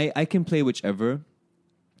 I can play whichever,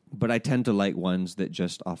 but I tend to like ones that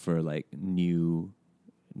just offer like new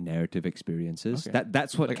narrative experiences. Okay.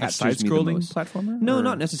 That's what like captures a me the side-scrolling most. platformer? No, or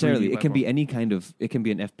not necessarily. It can be 3D any kind of. It can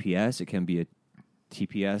be an FPS. It can be a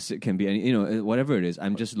TPS. It can be any. Whatever it is.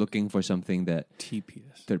 I'm just looking for something that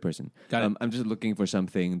TPS. Third person. Got it. I'm just looking for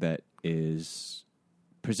something that is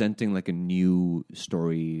presenting like a new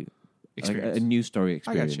story Experience. Like a new story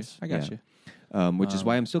experience. I got you. Which is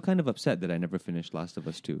why I'm still kind of upset that I never finished Last of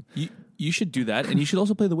Us 2. You should do that, and you should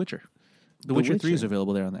also play The Witcher. The Witcher 3 is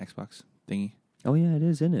available there on the Xbox thingy. Oh yeah, it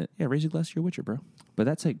is, isn't it? Yeah, raise your glass to your Witcher, bro. But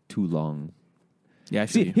that's like too long. Yeah, I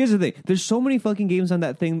feel you. Here's the thing. There's so many fucking games on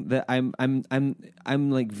that thing that I'm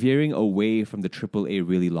like veering away from the AAA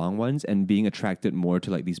really long ones and being attracted more to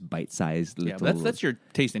like these bite-sized little. Yeah, but that's your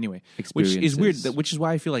taste anyway. Experiences. Which is weird. Which is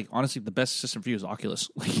why I feel like honestly the best system for you is Oculus.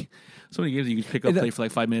 Like so many games you can pick up, play for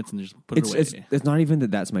like 5 minutes, and just put it away. It's not even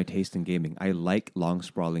that that's my taste in gaming. I like long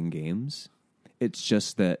sprawling games. It's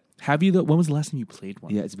just that. Have you? When was the last time you played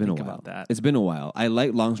one? Yeah, it's been Think a while. About that. It's been a while. I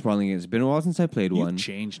like long sprawling games. It's been a while since I played one. You've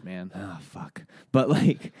changed, man. Oh, fuck. But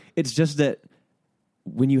like, it's just that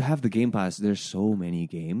when you have the Game Pass, there's so many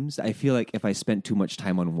games. I feel like if I spent too much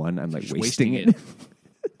time on one, I'm like wasting it.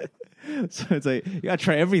 So it's like you gotta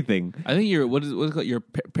try everything. I think you're what is it called?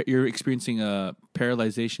 You're experiencing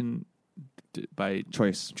paralyzation by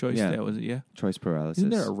choice. Yeah, was it? Yeah, choice paralysis. Isn't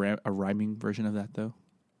there a rhyming version of that though?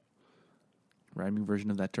 Rhyming version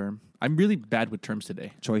of that term. I'm really bad with terms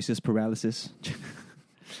today. Choices paralysis.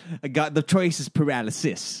 I got the choices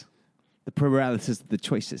paralysis. The paralysis of the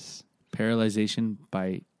choices. Paralyzation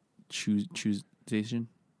by choosation.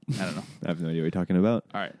 I don't know. I have no idea what you're talking about.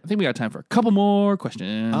 All right. I think we got time for a couple more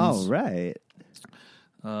questions. All right.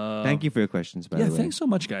 Thank you for your questions, by the way. Yeah, thanks so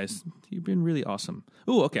much, guys. You've been really awesome.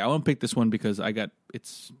 Oh, okay. I want to pick this one because I got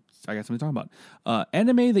something to talk about.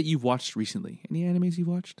 Anime that you've watched recently. Any animes you've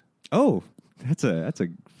watched? Oh, that's a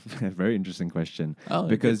very interesting question. Oh,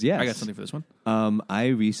 because yes, I got something for this one. I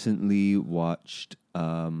recently watched.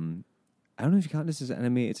 I don't know if you count this as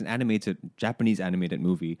anime. It's an animated Japanese animated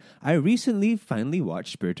movie. I recently finally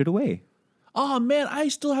watched Spirited Away. Oh man, I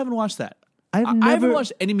still haven't watched that. I haven't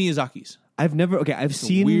watched any Miyazaki's. I've never. Okay, I've It's a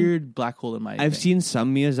seen weird black hole in my. I've thing. seen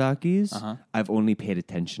some Miyazakis. Uh-huh. I've only paid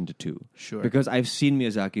attention to 2. Sure. Because I've seen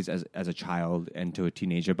Miyazakis as a child and to a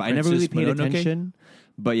teenager, but I never really Princess paid Mononoke? attention.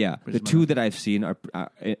 But yeah, the Princess 2 that I've seen are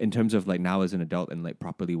in terms of like now as an adult and like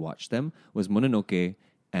properly watched them was Mononoke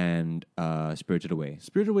and Spirited Away.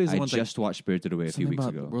 Spirited Away is the I one just watched Spirited Away a few something weeks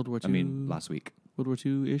about ago. World War I mean, II? last week. World War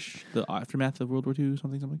II ish, the aftermath of World War II,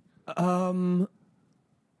 something.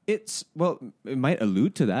 It's it might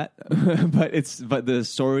allude to that, but the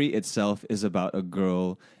story itself is about a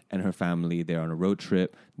girl and her family. They're on a road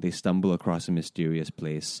trip. They stumble across a mysterious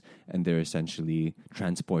place, and they're essentially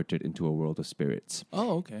transported into a world of spirits.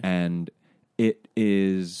 Oh, okay. And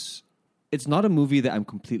it's not a movie that I'm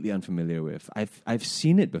completely unfamiliar with. I've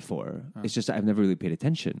seen it before. It's just that I've never really paid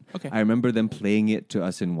attention. Okay. I remember them playing it to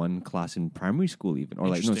us in one class in primary school even, or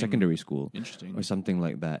like no, Interesting. secondary school. Interesting. Or something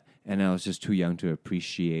like that. And I was just too young to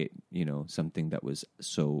appreciate, something that was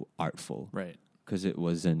so artful. Right. Because it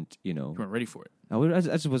wasn't, You weren't ready for it. I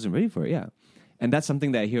just wasn't ready for it, yeah. And that's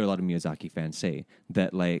something that I hear a lot of Miyazaki fans say,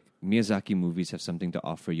 that like Miyazaki movies have something to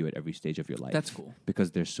offer you at every stage of your life. That's cool.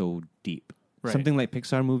 Because they're so deep. Right. Something like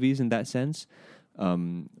Pixar movies in that sense. But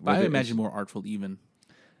I imagine more artful even.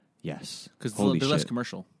 Yes. Because Holy they're less shit.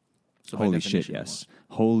 commercial. So by Holy shit, definition, yes.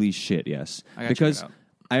 Holy shit, yes. I gotta check Because it out.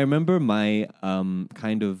 I remember my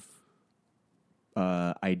kind of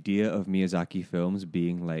idea of Miyazaki films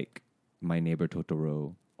being like My Neighbor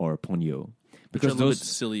Totoro or Ponyo. Which are a Because little those bit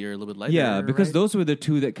sillier, a little bit lighter. yeah, because right? those were the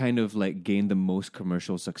 2 that kind of like gained the most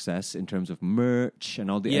commercial success in terms of merch and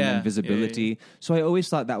all the Yeah, and visibility. yeah. So I always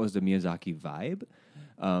thought that was the Miyazaki vibe.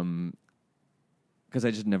 Because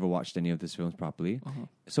I just never watched any of his films properly. Uh-huh.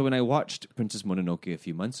 So when I watched Princess Mononoke a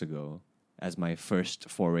few months ago as my first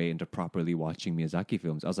foray into properly watching Miyazaki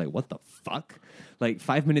films, I was like, what the fuck? Like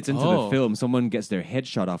 5 minutes into the film, someone gets their head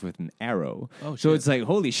shot off with an arrow. Oh, so shit. it's like,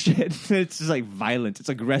 holy shit. It's just like violent. It's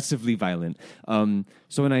aggressively violent.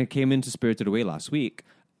 So when I came into Spirited Away last week,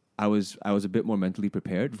 I was a bit more mentally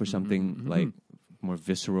prepared for something like more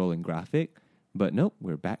visceral and graphic. But nope,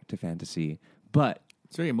 we're back to fantasy. But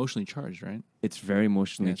It's very emotionally charged, right? it's very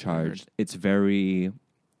emotionally Yeah, that's what I heard. charged.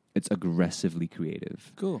 It's aggressively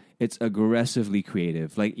creative. Cool. It's aggressively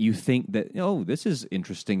creative. Like you think that, this is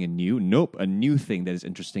interesting and new. Nope, a new thing that is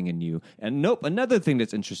interesting and new. And nope, another thing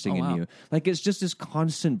that's interesting and wow. new. Like it's just this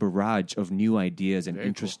constant barrage of new ideas and Very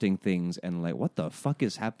interesting things. And like, what the fuck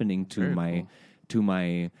is happening to Very my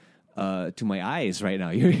cool. to my eyes right now?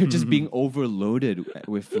 You're just being overloaded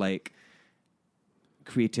with like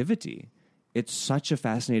creativity. It's such a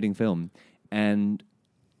fascinating film. And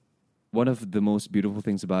one of the most beautiful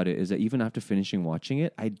things about it is that even after finishing watching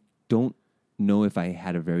it, I don't know if I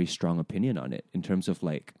had a very strong opinion on it in terms of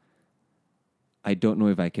like, I don't know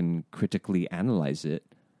if I can critically analyze it,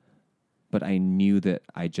 but I knew that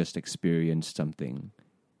I just experienced something.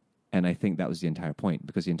 And I think that was the entire point,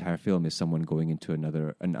 because the entire film is someone going into an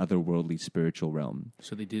otherworldly spiritual realm.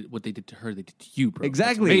 So they did what they did to her, they did to you, bro.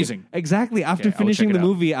 Exactly. That's amazing. Exactly. After Okay, I will finishing check the it out.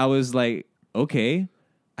 movie, I was like, okay,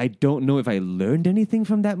 I don't know if I learned anything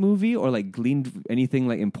from that movie or like gleaned anything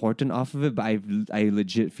like important off of it, but I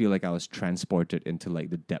legit feel like I was transported into like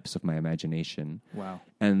the depths of my imagination. Wow.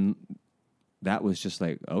 And that was just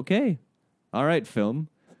like, okay, all right, film,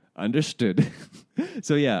 understood.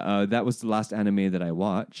 So yeah, that was the last anime that I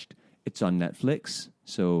watched. It's on Netflix,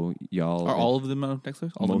 so y'all Are all of them on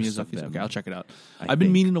Netflix? All Most the of Miyazaki's? them. Okay, I'll check it out. I I've been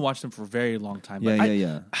think. meaning to watch them for a very long time. But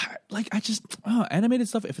Yeah. I just animated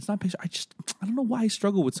stuff. If it's not Pixar, I don't know why I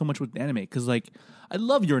struggle with so much with anime, because like I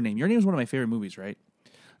love Your Name. Your Name is one of my favorite movies, right?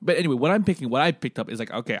 But anyway, what I picked up is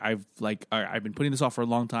like, okay, I've been putting this off for a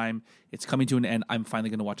long time. It's coming to an end. I'm finally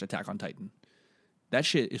going to watch Attack on Titan. That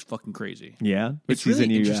shit is fucking crazy. Yeah, It's really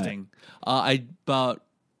interesting. I about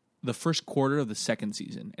the first quarter of the second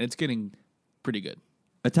season, and it's getting pretty good.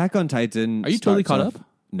 Attack on Titan. Are you totally starts caught off- up?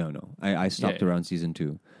 No. I stopped Yeah. around season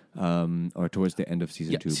 2, or towards the end of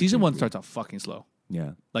season 2. Season between 1 three. starts off fucking slow.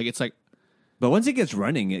 Yeah, Like it's like but once it gets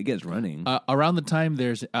running, it gets running. around the time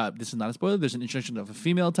there's this is not a spoiler. There's an introduction of a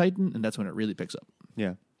female Titan, and that's when it really picks up.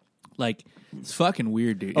 yeah. Like it's fucking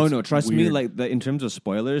weird, dude. Oh It's no, trust me. weird. Like in terms of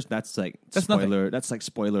spoilers, that's like That's spoiler. nothing. That's like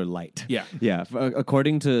spoiler light. Yeah. yeah.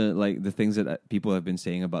 According to like the things that people have been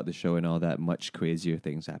saying about the show and all that, much crazier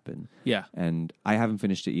things happen. yeah. And I haven't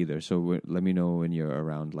finished it either. So let me know when you're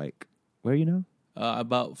around. Like, where are you now?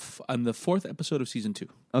 On the 4th episode of season 2.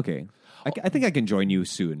 Okay, I think I can join you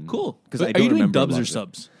soon. Cool. Because But I are don't you doing remember a dubs lot or of it.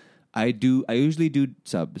 subs? I do. I usually do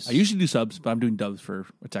subs. I usually do subs, but I'm doing dubs for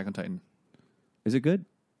Attack on Titan. Is it good?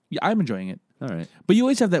 Yeah, I'm enjoying it. All right. But you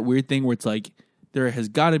always have that weird thing where it's like there has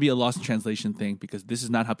got to be a lost in translation thing because this is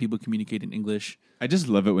not how people communicate in English. I just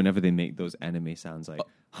love it whenever they make those anime sounds like.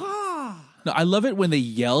 No, I love it when they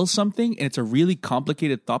yell something and it's a really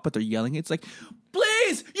complicated thought, but they're yelling it. It's like,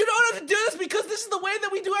 please, you don't have to do this because this is the way that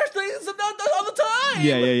we do our things all the time.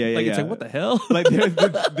 Yeah. Like, it's like, what the hell? Like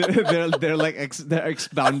they're like they're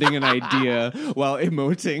expounding an idea while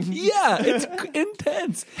emoting. Yeah, it's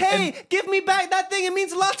intense. Hey, give me back that thing. It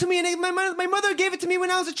means a lot to me. And my mother gave it to me when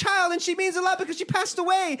I was a child, and she means a lot because she passed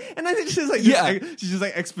away. And I think she's like, she's just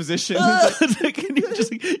like exposition. And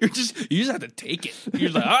you just have to take it. You're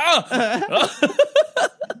just like,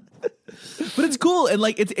 But it's cool, and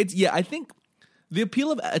like it's I think the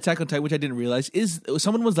appeal of Attack on Titan, which I didn't realize, is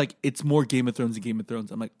someone was like, it's more Game of Thrones than Game of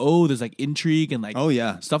Thrones. I'm like, oh, there's like intrigue and like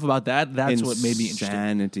stuff about that. That's what made me interested.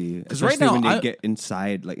 Insanity. Because right now, when they get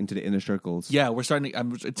inside, like into the inner circles. Yeah, it's starting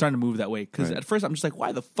to move that way. Because at first I'm just like,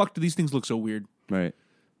 why the fuck do these things look so weird? Right.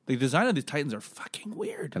 The design of these Titans are fucking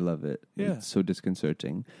weird. I love it. Yeah. It's so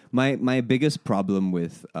disconcerting. My biggest problem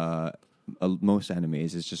with most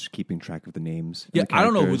animes is just keeping track of the names. Yeah, the I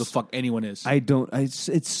don't know who the fuck anyone is. I don't.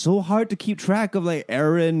 It's so hard to keep track of like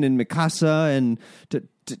Eren and Mikasa and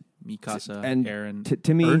Mikasa and Eren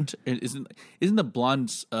Timmy. Ert, isn't the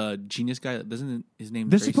blonde genius guy? Doesn't his name?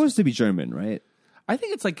 They're supposed to be German, right? I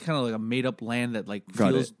think it's like kind of like a made up land that like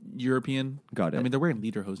Got feels it. European. Got it. I mean, they're wearing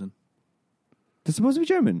lederhosen. They're supposed to be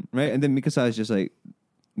German, right? And then Mikasa is just like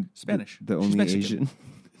Spanish. the She's only Mexican. Asian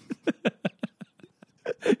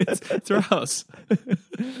It's her house.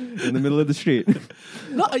 in the middle of the street.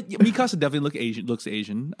 No, Mikasa definitely looks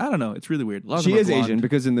Asian. I don't know. It's really weird. A lot of She them are is blonde. Asian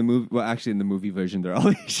because in the movie, well, actually in the movie version, they're all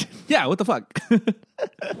Asian. Yeah, what the fuck?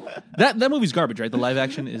 that movie's garbage, right? The live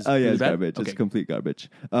action is Oh yeah, really it's bad? garbage. Okay. It's complete garbage.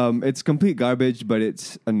 It's complete garbage, but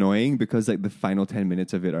it's annoying because like the final 10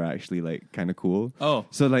 minutes of it are actually like kind of cool. Oh.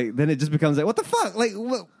 So like then it just becomes like, what the fuck? Like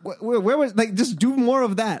where was like just do more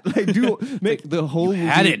of that? Like make the whole movie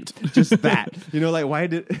had it. just that. You know, like why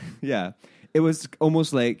did yeah. It was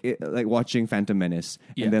almost like watching Phantom Menace,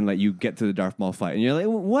 Yeah. and then like you get to the Darth Maul fight, and you're like,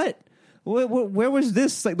 what? Where was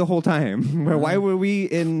this like the whole time? Why were we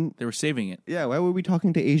in? They were saving it. Yeah, why were we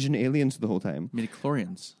talking to Asian aliens the whole time?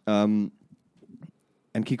 Midichlorians.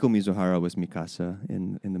 And Kiko Mizuhara was Mikasa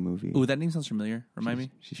in the movie. Ooh, that name sounds familiar. Remind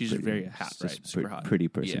me. She's pretty- very hot, she's right? just Super hot. pretty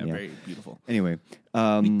person, yeah. Very beautiful. Anyway,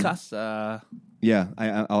 Mikasa. yeah,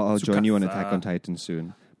 I'll join you on Attack Tsukasa. on Titan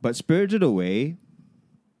soon. But Spirited Away,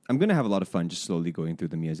 I'm gonna have a lot of fun just slowly going through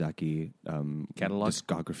the Miyazaki Catalog?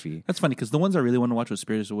 discography. That's funny because the ones I really want to watch was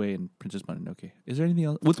Spirited Away and Princess Mononoke. Is there anything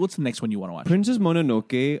else? What's the next one you want to watch? Princess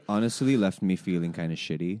Mononoke honestly left me feeling kind of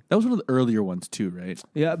shitty. That was one of the earlier ones too, right?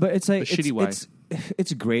 Yeah, but it's like But shitty why?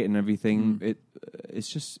 it's great and everything.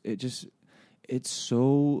 It's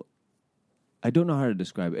so. I don't know how to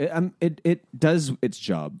describe it. It does its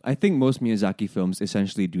job. I think most Miyazaki films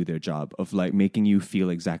essentially do their job of like making you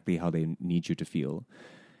feel exactly how they need you to feel.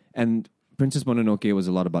 And Princess Mononoke was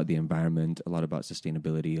a lot about the environment, a lot about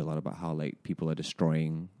sustainability, a lot about how like people are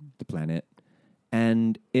destroying the planet.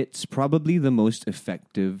 And it's probably the most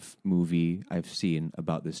effective movie I've seen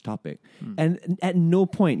about this topic. And at no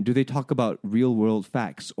point do they talk about real world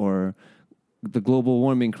facts or the global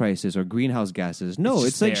warming crisis or greenhouse gases. No, It's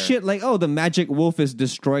it's like there. shit like, oh, the magic wolf is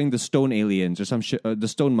destroying the stone aliens or some shit, the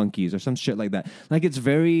stone monkeys or some shit like that. Like it's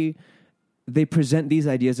very, they present these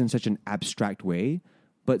ideas in such an abstract way,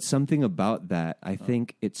 but something about that, I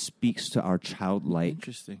think it speaks to our childlike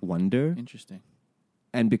Interesting. wonder. Interesting.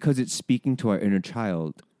 And because it's speaking to our inner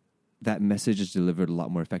child, that message is delivered a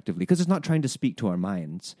lot more effectively. Because it's not trying to speak to our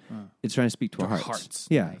minds. It's trying to speak to our hearts.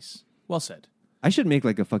 Yeah. Nice. Well said. I should make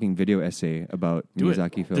like a fucking video essay about Do Miyazaki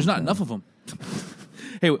it. films. There's not now. enough of them.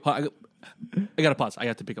 Hey, wait, I gotta pause. I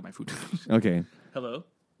have to pick up my food. Okay. Hello.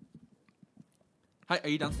 Hi, are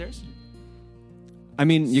you downstairs? I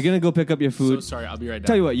mean, you're going to go pick up your food. So sorry, I'll be right down.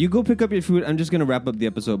 Tell you what, you go pick up your food. I'm just going to wrap up the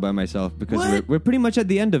episode by myself because What? we're pretty much at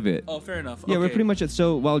the end of it. Oh, fair enough. Yeah, we're Okay. pretty much at.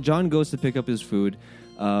 So while John goes to pick up his food,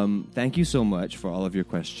 thank you so much for all of your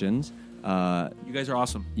questions. You guys are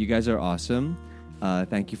awesome. You guys are awesome.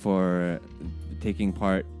 Thank you for taking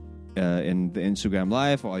part in the Instagram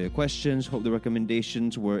Live, for all your questions. Hope the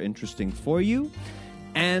recommendations were interesting for you.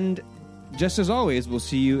 And just as always, we'll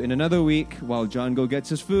see you in another week while John go gets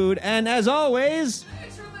his food. And as always...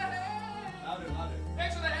 Thanks for the hay! Louder.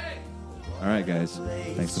 Thanks for the hay! All right, guys.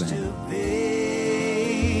 Thanks for the hand. to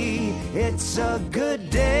be. It's a good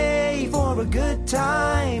day for a good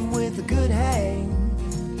time with a good hang.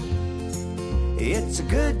 It's a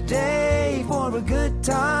good day for a good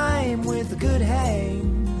time with a good hang.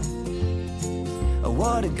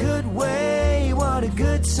 What a good way, what a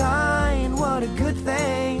good sign, what a good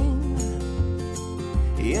thing.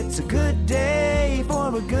 It's a good day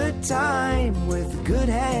for a good time with good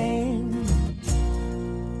hangs.